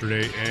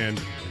yesterday,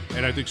 and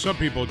I think some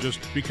people, just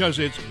because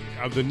it's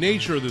of the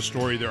nature of the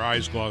story, their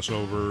eyes gloss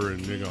over and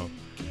they go,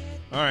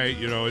 all right,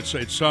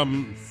 it's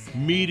some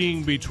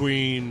meeting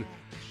between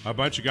a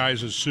bunch of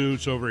guys in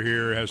suits over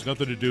here. It has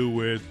nothing to do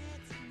with,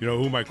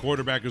 who my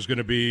quarterback is going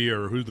to be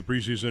or who the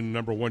preseason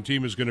number one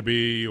team is going to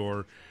be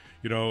or,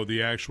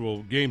 the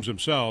actual games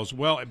themselves.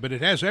 Well, but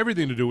it has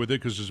everything to do with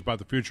it because it's about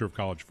the future of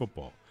college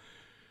football.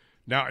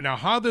 Now,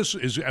 how this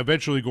is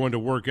eventually going to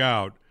work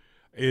out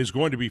is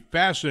going to be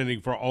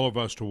fascinating for all of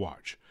us to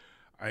watch.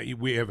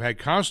 We have had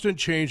constant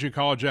change in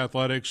college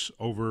athletics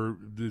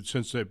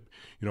since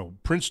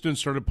Princeton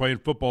started playing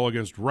football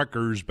against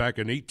Rutgers back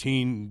in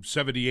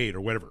 1878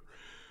 or whatever.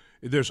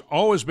 There's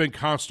always been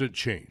constant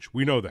change.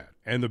 We know that.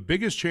 And the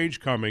biggest change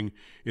coming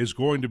is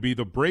going to be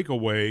the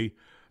breakaway.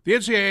 The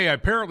NCAA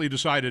apparently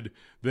decided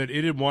that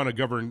it didn't want to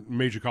govern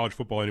major college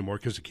football anymore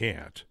because it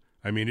can't.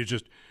 I mean,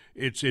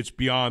 it's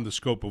beyond the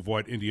scope of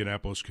what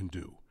Indianapolis can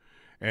do.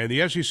 And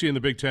the SEC and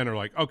the Big Ten are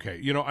like,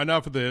 okay,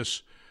 enough of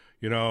this.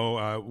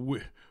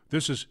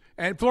 This is,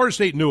 and Florida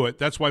State knew it.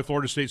 That's why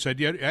Florida State said,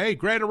 yeah, hey,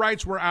 grant of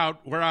rights, we're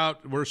out,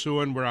 we're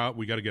suing, we're out,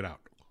 we got to get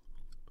out.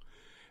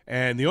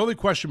 And the only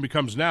question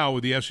becomes now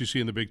with the SEC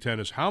and the Big Ten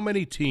is how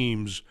many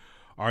teams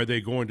are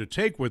they going to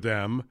take with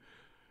them?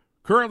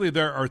 Currently,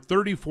 there are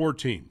 34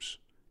 teams,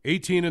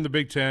 18 in the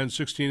Big Ten,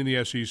 16 in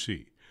the SEC.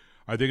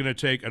 Are they going to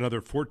take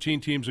another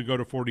 14 teams and go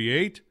to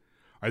 48?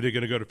 Are they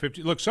going to go to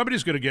 50? Look,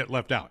 somebody's going to get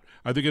left out.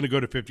 Are they going to go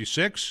to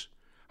 56?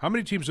 How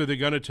many teams are they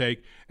going to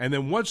take? And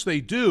then once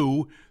they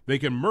do, they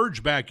can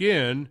merge back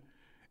in.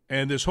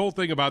 And this whole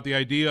thing about the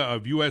idea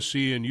of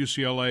USC and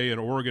UCLA and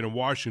Oregon and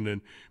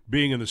Washington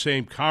being in the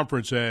same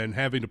conference and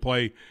having to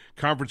play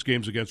conference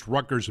games against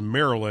Rutgers and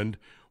Maryland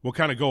will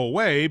kind of go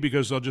away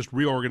because they'll just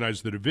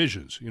reorganize the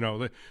divisions.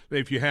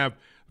 If you have,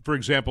 for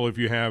example,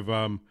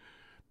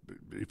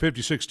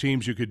 56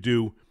 teams, you could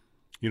do,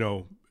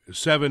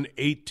 7,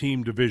 8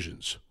 team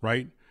divisions,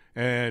 right?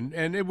 And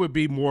it would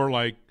be more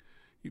like,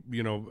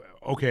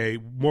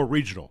 more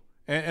regional.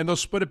 And they'll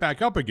split it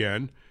back up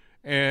again,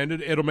 and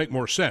it'll make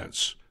more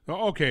sense.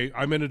 Okay,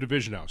 I'm in a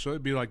division now, so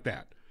it'd be like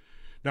that.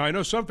 Now, I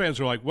know some fans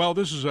are like, well,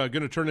 this is going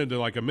to turn into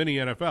like a mini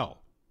NFL.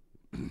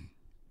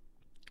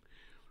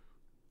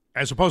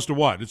 As opposed to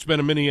what? It's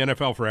been a mini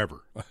NFL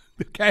forever.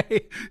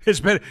 Okay? It's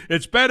been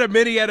a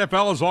mini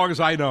NFL as long as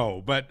I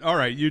know. But, all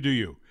right, you do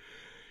you.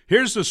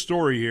 Here's the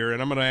story here,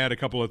 and I'm going to add a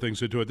couple of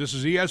things into it. This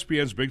is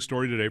ESPN's big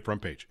story today,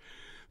 front page.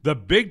 The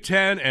Big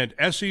Ten and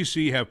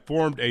SEC have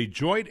formed a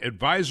joint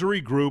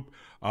advisory group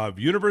of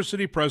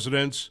university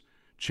presidents,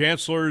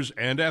 chancellors,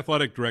 and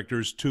athletic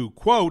directors to,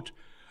 quote,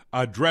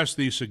 address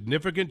the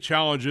significant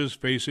challenges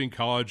facing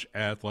college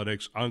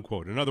athletics,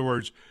 unquote. In other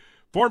words,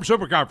 form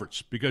super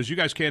conference because you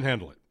guys can't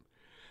handle it.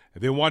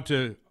 They want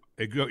to,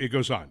 it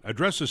goes on,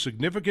 address the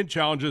significant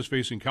challenges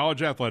facing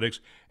college athletics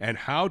and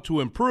how to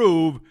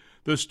improve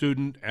the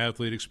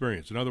student-athlete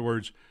experience. In other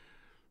words,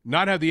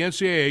 not have the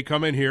NCAA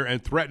come in here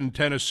and threaten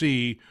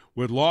Tennessee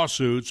with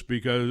lawsuits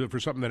because for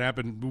something that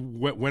happened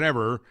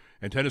whenever,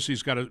 and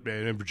Tennessee's got to,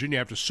 and Virginia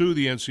have to sue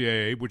the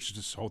NCAA, which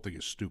this whole thing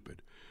is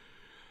stupid.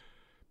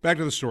 Back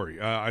to the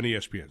story on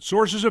ESPN.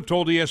 Sources have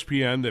told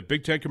ESPN that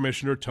Big Ten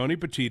Commissioner Tony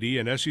Petitti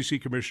and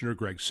SEC Commissioner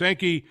Greg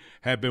Sankey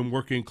have been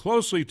working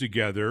closely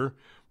together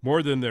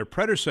more than their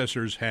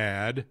predecessors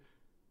had,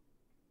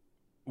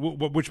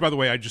 which, by the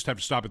way, I just have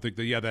to stop and think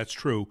that, yeah, that's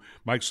true.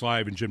 Mike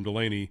Slive and Jim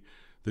Delaney,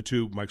 the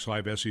two, Mike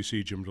Slive,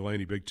 SEC, Jim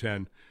Delaney, Big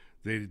Ten,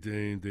 they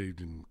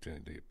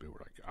were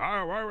like,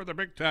 oh, where were the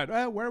Big Ten?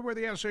 Where were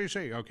the SEC?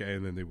 Okay,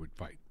 and then they would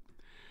fight.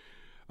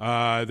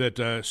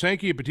 That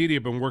Sankey and Petitti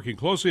have been working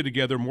closely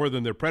together more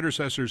than their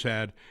predecessors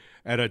had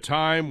at a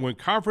time when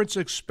conference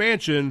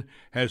expansion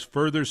has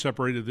further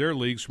separated their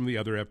leagues from the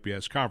other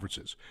FBS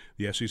conferences.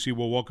 The SEC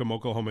will welcome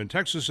Oklahoma and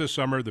Texas this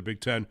summer. The Big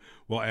Ten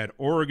will add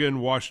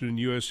Oregon, Washington,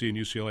 USC, and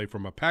UCLA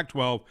from a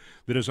Pac-12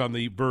 that is on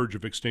the verge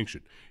of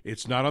extinction.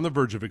 It's not on the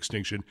verge of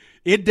extinction.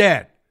 It's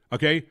dead,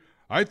 okay?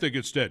 I think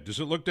it's dead. Does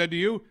it look dead to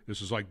you?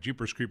 This is like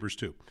Jeepers Creepers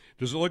 2.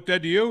 Does it look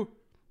dead to you?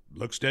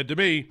 Looks dead to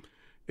me.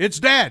 It's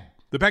dead.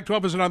 The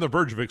Pac-12 isn't on the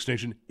verge of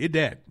extinction. It's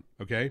dead,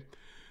 okay?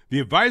 The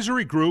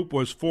advisory group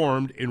was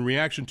formed in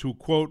reaction to,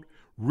 quote,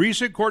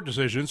 recent court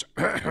decisions,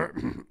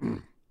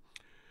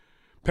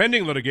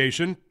 pending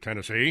litigation,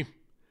 Tennessee,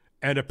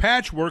 and a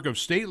patchwork of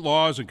state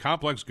laws and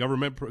complex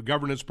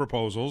governance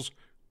proposals,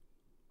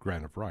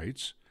 grant of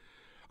rights,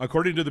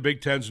 according to the Big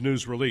Ten's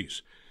news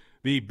release.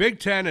 The Big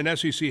Ten and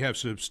SEC have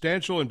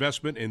substantial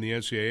investment in the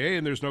NCAA,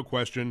 and there's no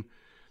question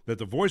that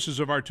the voices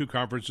of our two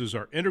conferences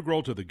are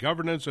integral to the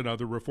governance and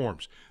other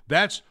reforms.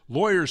 That's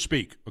lawyer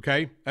speak,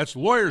 okay? That's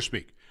lawyer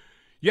speak.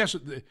 Yes,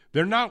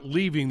 they're not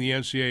leaving the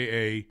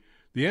NCAA.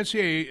 The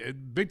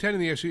NCAA, Big Ten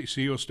and the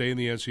SEC will stay in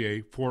the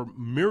NCAA for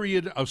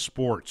myriad of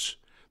sports.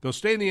 They'll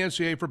stay in the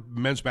NCAA for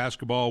men's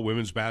basketball,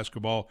 women's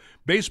basketball,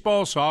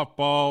 baseball,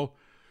 softball,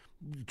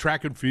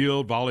 track and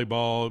field,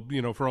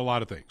 volleyball, for a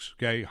lot of things,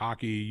 okay?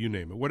 Hockey, you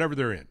name it, whatever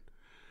they're in.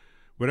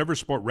 Whatever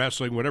sport,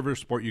 wrestling, whatever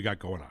sport you got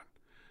going on.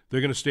 They're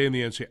going to stay in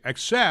the NCAA,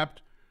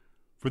 except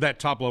for that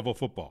top-level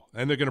football.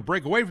 And they're going to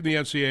break away from the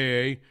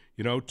NCAA,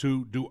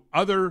 to do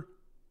other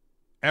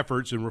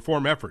efforts and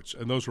reform efforts.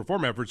 And those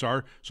reform efforts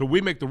are, so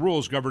we make the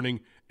rules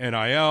governing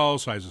NIL,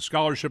 size of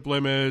scholarship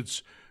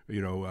limits,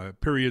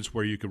 periods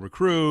where you can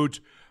recruit,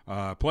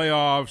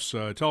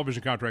 playoffs,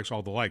 television contracts,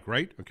 all the like,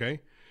 right? Okay.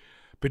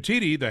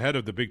 Petitti, the head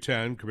of the Big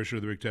Ten, commissioner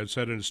of the Big Ten,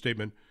 said in a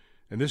statement,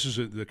 and this is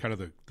the kind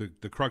of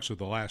the crux of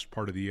the last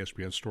part of the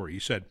ESPN story. He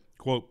said,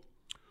 quote,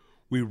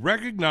 "We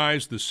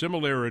recognize the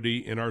similarity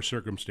in our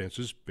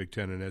circumstances, Big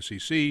Ten and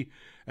SEC,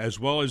 as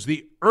well as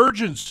the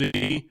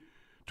urgency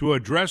to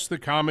address the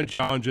common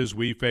challenges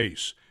we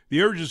face."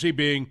 The urgency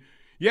being,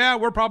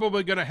 we're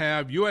probably going to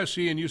have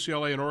USC and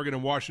UCLA and Oregon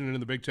and Washington in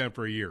the Big Ten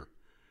for a year.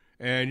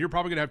 And you're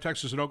probably going to have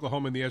Texas and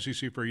Oklahoma in the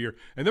SEC for a year.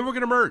 And then we're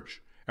going to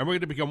merge. And we're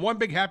going to become one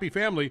big happy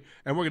family,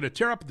 and we're going to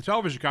tear up the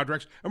television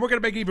contracts, and we're going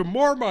to make even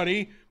more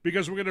money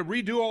because we're going to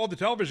redo all the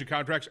television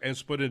contracts and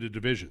split into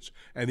divisions.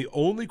 And the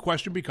only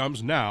question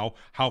becomes now,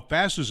 how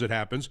fast does it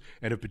happen?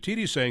 And if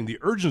Petitti's saying the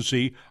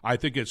urgency, I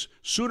think it's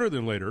sooner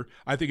than later.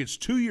 I think it's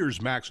 2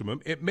 years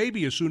maximum. It may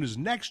be as soon as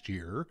next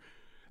year.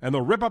 And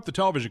they'll rip up the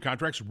television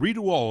contracts,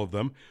 redo all of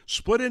them,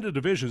 split into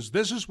divisions.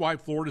 This is why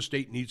Florida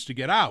State needs to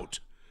get out.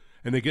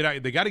 And they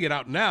got to get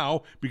out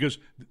now because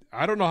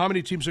I don't know how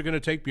many teams are going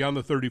to take beyond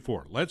the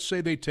 34. Let's say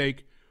they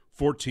take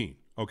 14,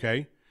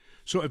 okay?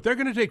 So if they're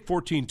going to take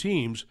 14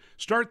 teams,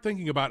 start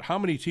thinking about how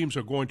many teams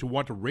are going to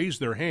want to raise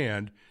their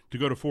hand to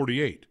go to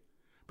 48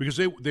 because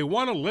they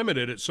want to limit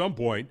it at some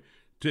point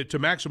to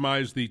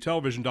maximize the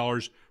television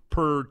dollars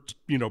per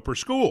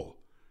school.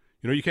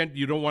 You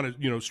don't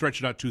want to stretch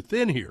it out too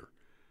thin here.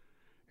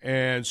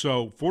 And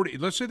so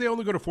let's say they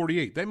only go to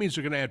 48. That means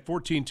they're going to add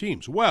 14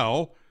 teams.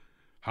 Well,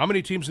 how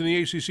many teams in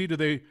the ACC do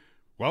they?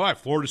 Well, I have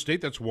Florida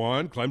State, that's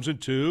 1, Clemson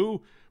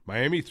 2,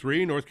 Miami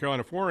 3, North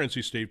Carolina 4,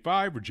 NC State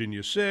 5,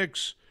 Virginia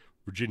 6,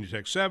 Virginia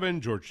Tech 7,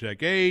 Georgia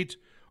Tech 8.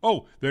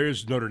 Oh,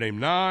 there's Notre Dame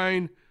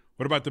 9.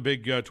 What about the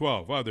Big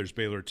 12? Well, there's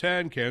Baylor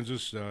 10,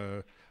 Kansas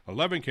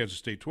 11, Kansas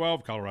State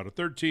 12, Colorado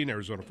 13,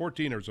 Arizona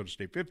 14, Arizona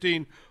State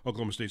 15,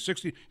 Oklahoma State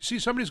 16. You see,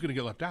 somebody's going to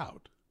get left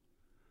out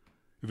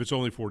if it's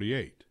only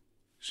 48.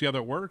 See how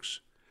that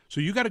works?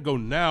 So you got to go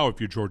now if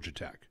you're Georgia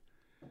Tech.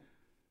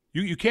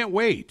 You can't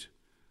wait.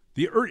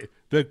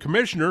 The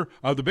commissioner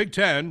of the Big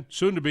Ten,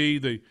 soon to be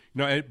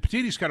and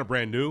Petitti's kind of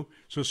brand new,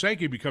 so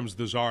Sankey becomes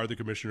the czar, the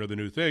commissioner of the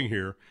new thing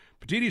here.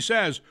 Petitti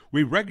says,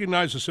 we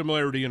recognize the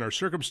similarity in our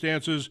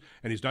circumstances,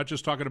 and he's not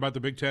just talking about the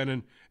Big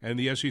Ten and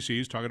the SEC,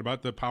 he's talking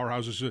about the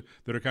powerhouses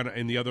that are kind of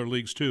in the other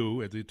leagues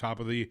too, at the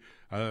top of the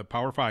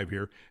Power Five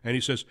here. And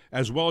he says,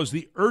 as well as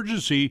the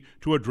urgency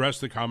to address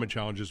the common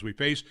challenges we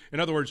face.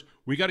 In other words,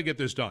 we got to get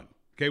this done.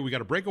 Okay, we got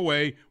to break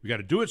away, we got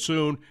to do it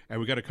soon, and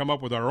we got to come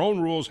up with our own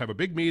rules, have a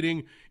big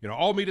meeting,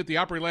 all meet at the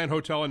Opryland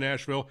Hotel in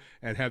Nashville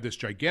and have this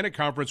gigantic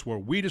conference where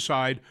we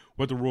decide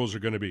what the rules are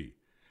going to be.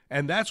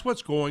 And that's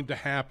what's going to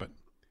happen.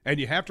 And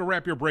you have to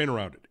wrap your brain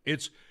around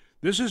it.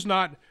 This is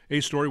not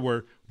a story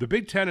where the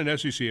Big Ten and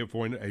SEC have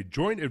formed a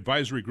joint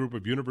advisory group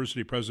of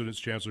university presidents,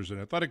 chancellors, and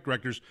athletic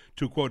directors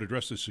to, quote,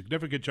 address the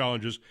significant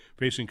challenges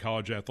facing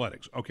college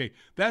athletics. Okay,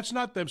 that's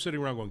not them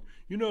sitting around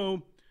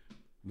going,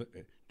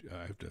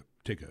 I have to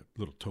take a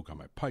little toke on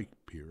my pipe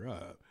here.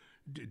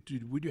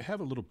 Would you have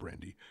a little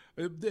brandy?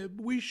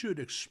 We should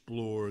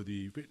explore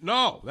the...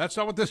 No, that's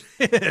not what this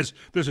is.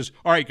 This is,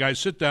 all right, guys,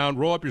 sit down,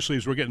 roll up your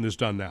sleeves. We're getting this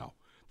done now.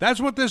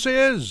 That's what this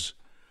is.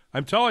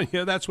 I'm telling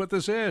you, that's what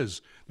this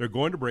is. They're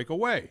going to break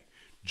away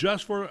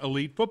just for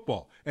elite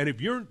football. And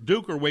if you're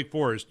Duke or Wake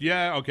Forest,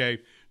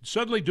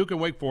 suddenly Duke and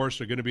Wake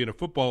Forest are going to be in a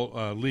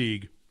football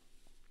league.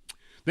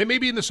 They may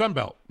be in the Sun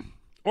Belt,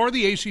 or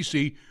the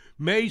ACC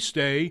may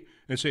stay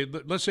and say,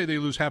 let's say they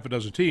lose half a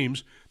dozen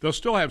teams, they'll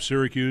still have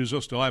Syracuse, they'll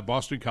still have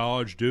Boston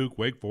College, Duke,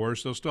 Wake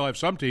Forest, they'll still have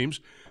some teams.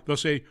 They'll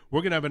say,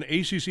 we're going to have an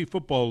ACC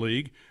football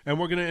league, and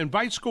we're going to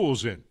invite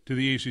schools in to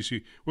the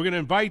ACC. We're going to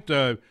invite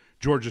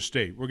Georgia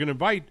State. We're going to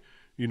invite,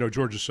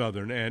 Georgia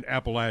Southern and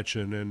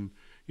Appalachian and,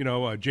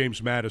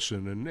 James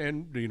Madison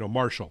and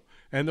Marshall.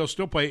 And they'll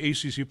still play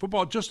ACC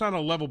football just on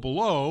a level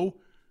below,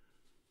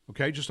 what the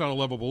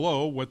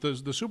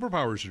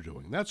superpowers are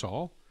doing. That's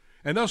all.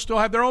 And they'll still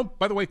have their own,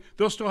 by the way,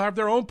 they'll still have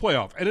their own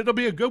playoff. And it'll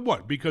be a good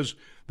one because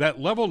that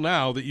level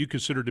now that you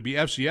consider to be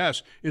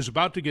FCS is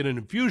about to get an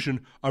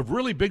infusion of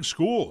really big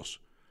schools.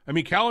 I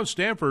mean, Cal and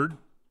Stanford,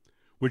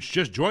 which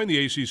just joined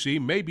the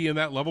ACC, may be in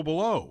that level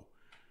below.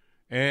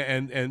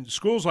 And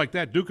schools like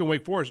that, Duke and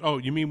Wake Forest, oh,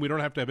 you mean we don't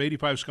have to have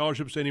 85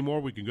 scholarships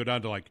anymore? We can go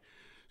down to like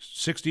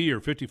 60 or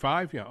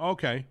 55? Yeah,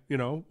 okay,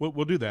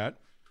 we'll do that.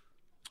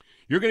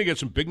 You're going to get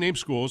some big-name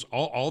schools.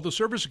 All the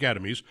service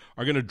academies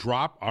are going to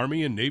drop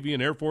Army and Navy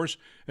and Air Force,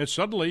 and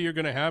suddenly you're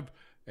going to have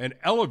an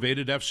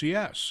elevated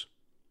FCS.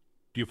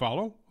 Do you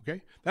follow?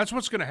 Okay, that's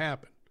what's going to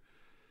happen.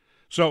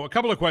 So a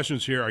couple of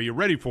questions here. Are you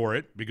ready for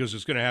it? Because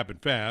it's going to happen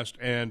fast.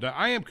 And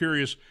I am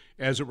curious,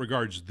 as it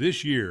regards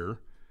this year,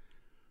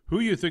 who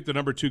you think the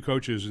number 2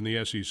 coach is in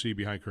the SEC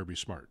behind Kirby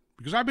Smart?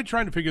 Because I've been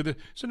trying to figure this.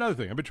 It's another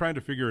thing. I've been trying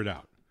to figure it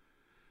out.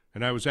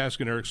 And I was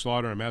asking Eric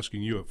Slaughter. I'm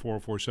asking you at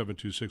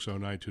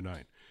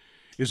 404-726-0929.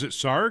 Is it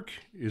Sark?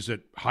 Is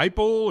it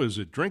Heupel? Is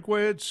it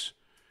Drinkwitz?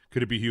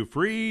 Could it be Hugh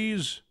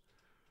Freeze?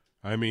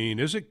 I mean,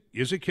 is it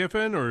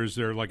Kiffin, or is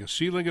there like a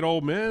ceiling at Ole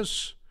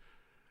Miss?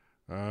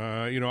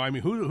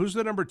 Who's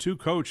the number 2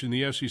 coach in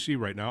the SEC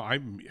right now?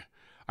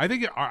 I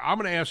think I'm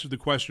going to answer the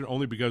question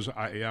only because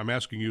I'm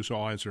asking you, so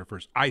I'll answer it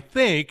first. I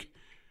think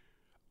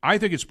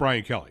it's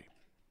Brian Kelly.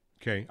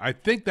 Okay, I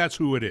think that's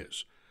who it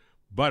is,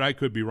 but I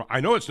could be wrong. I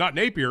know it's not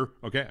Napier.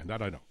 Okay,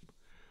 that I know.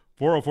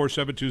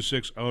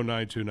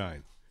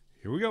 404-726-0929.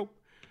 Here we go.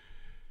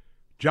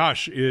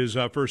 Josh is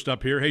first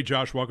up here. Hey,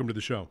 Josh, welcome to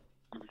the show.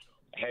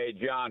 Hey,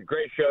 John.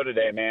 Great show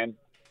today, man.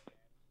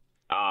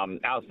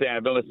 Outstanding.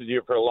 I've been listening to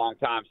you for a long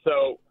time.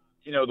 So,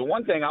 the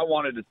one thing I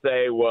wanted to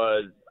say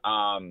was,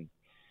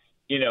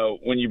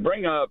 when you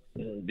bring up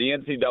the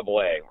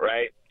NCAA,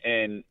 right,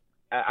 and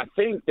I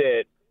think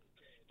that,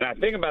 and I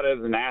think about it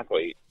as an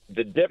athlete,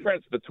 the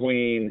difference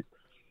between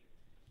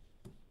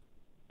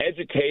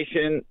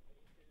education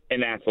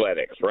and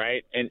athletics,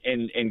 right,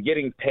 and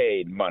getting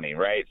paid money,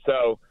 right?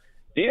 So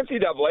the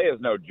NCAA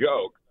is no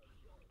joke.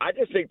 I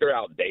just think they're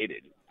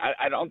outdated.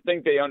 I don't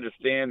think they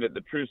understand that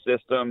the true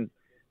system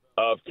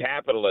of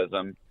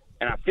capitalism,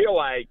 and I feel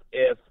like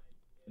if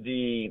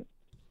the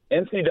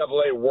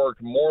NCAA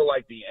worked more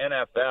like the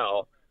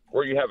NFL,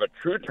 where you have a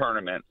true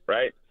tournament,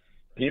 right?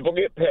 People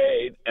get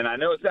paid, and I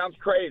know it sounds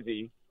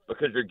crazy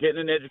because you're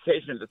getting an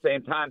education at the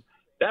same time.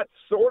 That's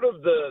sort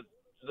of the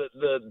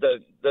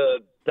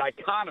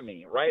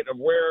dichotomy, right, of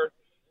where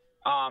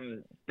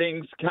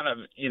things kind of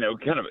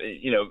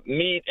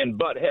meet and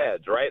butt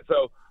heads, right?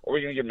 So are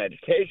we going to give them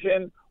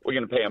education? We're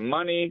going to pay them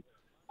money.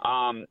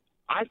 I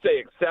say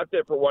accept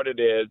it for what it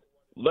is.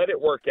 Let it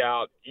work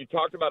out. You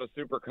talked about a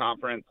super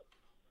conference.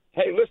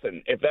 Hey,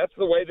 listen, if that's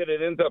the way that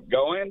it ends up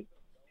going,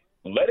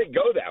 let it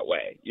go that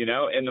way,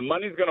 and the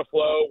money's going to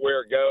flow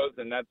where it goes.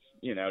 And that's,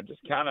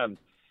 just kind of,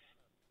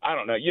 I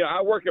don't know.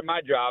 I work at my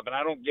job and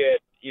I don't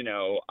get,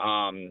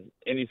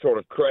 any sort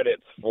of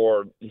credits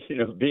for,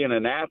 being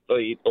an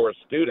athlete or a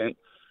student,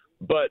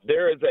 but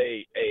there is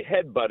a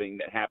headbutting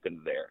that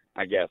happens there,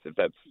 I guess, if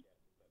that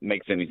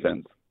makes any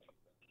sense.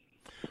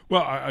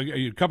 Well,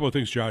 a couple of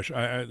things, Josh.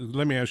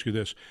 Let me ask you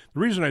this. The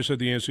reason I said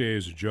the NCAA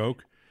is a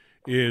joke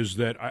is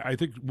that I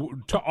think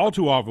all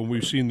too often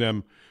we've seen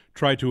them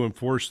try to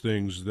enforce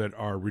things that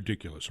are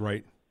ridiculous,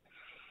 right?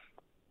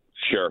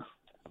 Sure.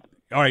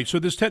 All right, so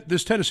this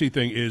Tennessee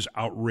thing is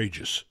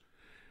outrageous.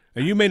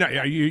 And you may not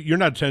 – you're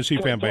not a Tennessee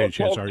fan by any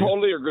chance, are you?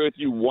 Totally agree with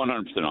you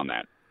 100% on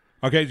that.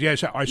 Okay,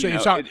 yes, I say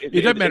it's out.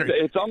 It doesn't matter.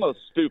 It's almost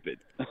stupid.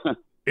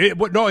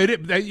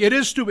 It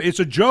is stupid. It's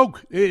a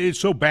joke. It's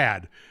so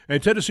bad.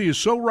 And Tennessee is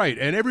so right.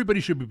 And everybody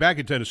should be back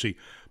in Tennessee.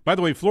 By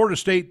the way, Florida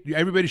State,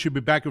 everybody should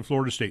be back in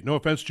Florida State. No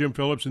offense, Jim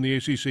Phillips in the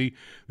ACC.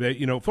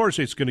 That Florida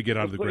State's going to get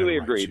out of the ground.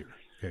 Completely agreed.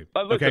 Okay.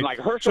 Listen, like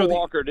Herschel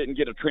Walker didn't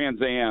get a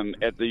Trans Am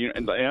at the –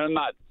 and I'm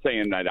not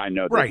saying that I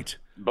know that. Right.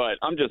 But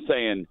I'm just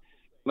saying,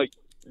 like,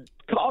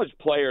 college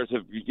players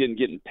have been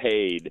getting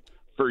paid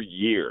for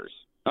years.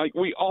 Like,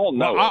 we all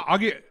know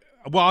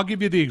I'll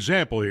give you the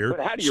example here.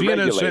 But how do you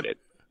regulate it?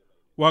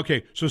 Well,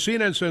 okay, so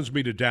CNN sends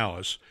me to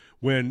Dallas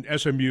when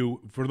SMU,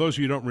 for those of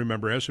you who don't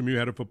remember, SMU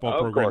had a football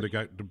program that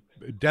got the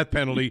death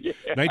penalty,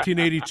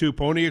 1982,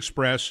 Pony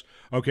Express.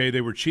 Okay,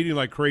 they were cheating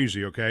like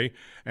crazy, okay,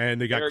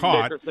 and they got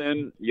caught.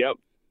 Dickerson, yep.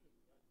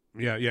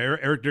 Yeah,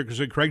 Eric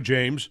Dickerson, Craig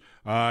James,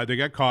 they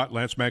got caught,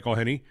 Lance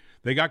McElhenney.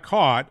 They got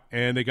caught,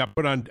 and they got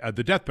put on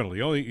the death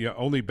penalty.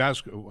 Only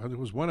basketball. There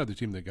was one other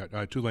team that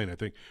got Tulane, I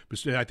think.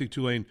 But I think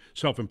Tulane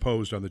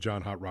self-imposed on the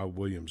John Hot Rod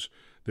Williams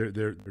their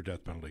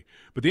death penalty.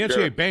 But the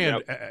NCAA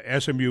banned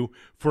SMU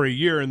for a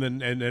year, and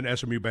then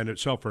SMU banned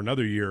itself for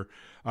another year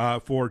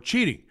for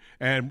cheating.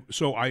 And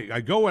so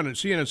I go in, and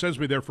CNN sends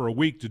me there for a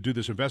week to do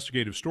this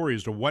investigative story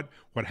as to what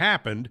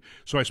happened.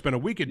 So I spent a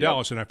week in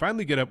Dallas, and I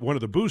finally get up one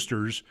of the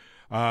boosters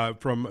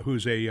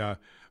who's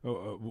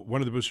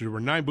one of the boosters. There were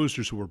 9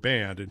 boosters who were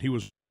banned, and he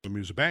was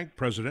a bank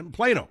president in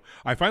Plano.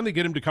 I finally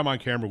get him to come on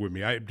camera with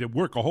me. I did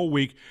work a whole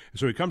week,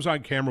 so he comes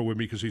on camera with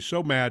me because he's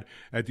so mad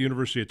at the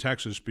University of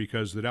Texas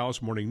because the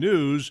Dallas Morning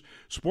News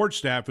sports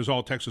staff is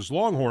all Texas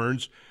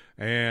Longhorns,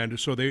 And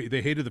so they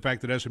hated the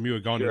fact that SMU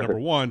had gone to number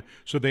one,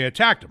 so they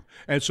attacked him.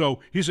 And so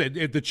he said,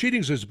 the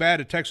cheating's as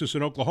bad at Texas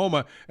and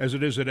Oklahoma as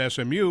it is at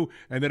SMU,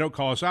 and they don't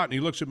call us out. And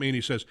he looks at me and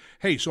he says,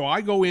 hey, so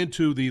I go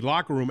into the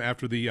locker room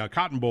after the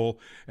Cotton Bowl,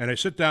 and I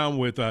sit down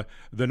with the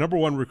number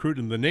one recruit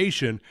in the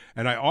nation,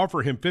 and I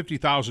offer him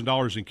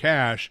 $50,000 in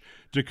cash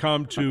to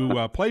come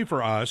to play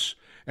for us.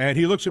 And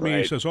he looks at me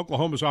and he says,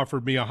 Oklahoma's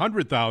offered me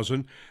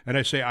 $100,000, and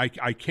I say,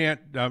 I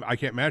can't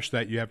match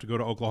that. You have to go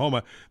to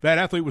Oklahoma. That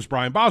athlete was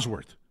Brian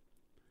Bosworth.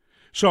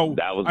 So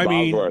that was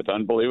Bosworth.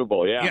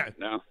 Unbelievable. Yeah.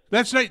 No.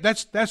 That's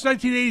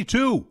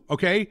 1982.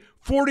 Okay,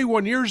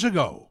 41 years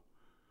ago.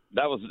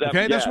 That was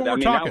okay. That's what we're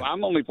talking.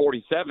 I'm only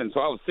 47,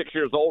 so I was 6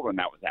 years old when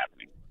that was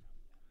happening.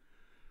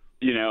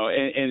 You know,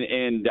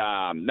 and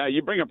now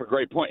you bring up a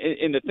great point.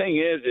 And the thing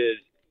is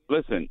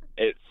listen,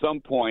 at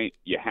some point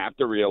you have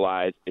to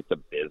realize it's a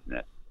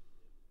business.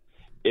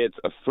 It's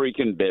a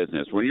freaking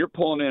business. When you're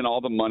pulling in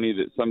all the money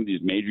that some of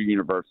these major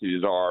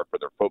universities are for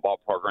their football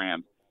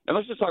programs, and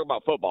let's just talk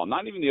about football,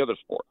 not even the other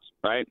sports,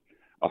 right?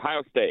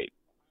 Ohio State,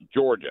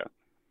 Georgia,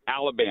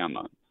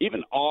 Alabama,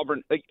 even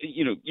Auburn. Like,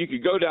 you know, you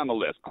could go down the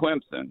list.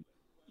 Clemson,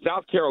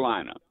 South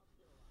Carolina.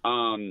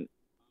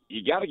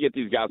 You got to get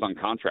these guys on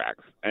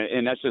contracts,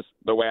 and that's just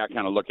the way I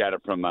kind of look at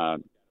it from.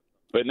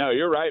 But no,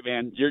 you're right,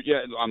 man.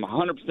 I'm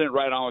 100%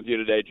 right on with you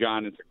today,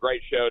 John. It's a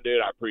great show,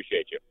 dude. I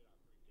appreciate you.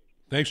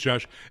 Thanks,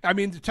 Josh. I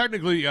mean,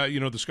 technically,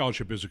 the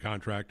scholarship is a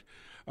contract.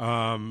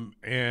 And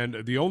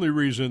the only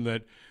reason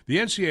that the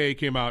NCAA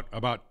came out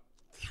about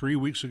 3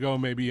 weeks ago,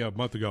 maybe a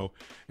month ago,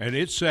 and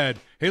it said,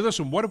 hey,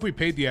 listen, what if we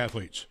paid the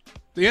athletes?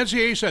 The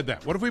NCAA said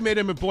that. What if we made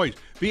them employees?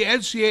 The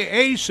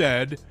NCAA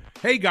said,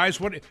 hey, guys,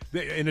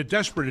 in a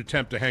desperate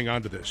attempt to hang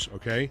on to this,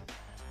 okay?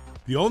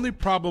 The only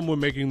problem with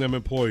making them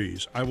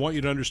employees, I want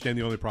you to understand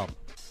the only problem.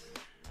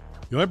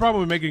 The only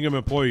problem with making them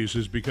employees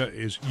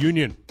is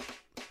union.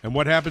 And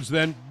what happens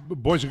then,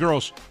 boys and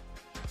girls?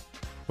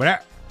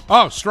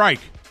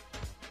 Strike.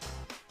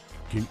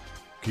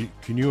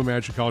 Can you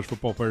imagine college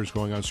football players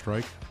going on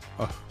strike?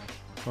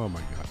 Oh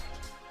my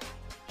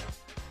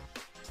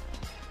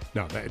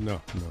God.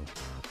 No.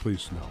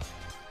 Please, no.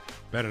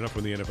 Bad enough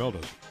when the NFL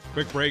does it.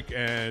 Quick break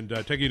and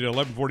taking you to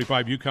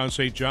 11:45. UConn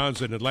St.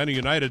 John's and Atlanta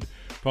United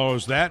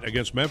follows that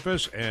against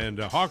Memphis and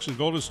Hawks and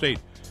Golden State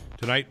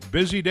tonight.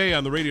 Busy day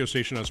on the radio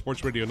station on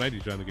Sports Radio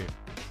 92 on the Game.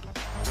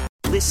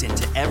 Listen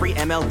to every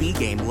MLB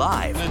game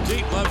live. In the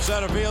deep left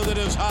center field, it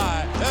is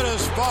high, it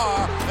is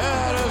far,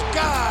 it is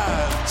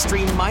gone.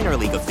 Stream minor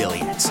league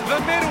affiliates. The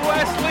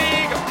Midwest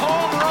League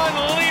home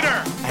run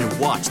leader. And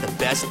watch the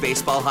best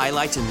baseball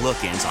highlights and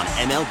look-ins on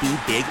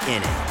MLB Big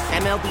Inning.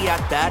 MLB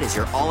At Bat is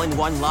your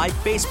all-in-one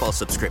live baseball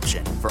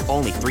subscription for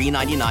only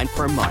 $3.99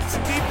 per month.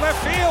 Deep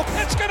left field,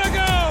 it's gonna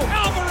go.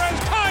 Alvarez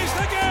ties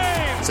the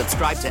game.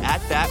 Subscribe to At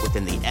Bat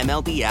within the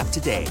MLB app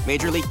today.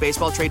 Major League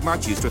Baseball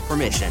trademarks used with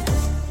permission.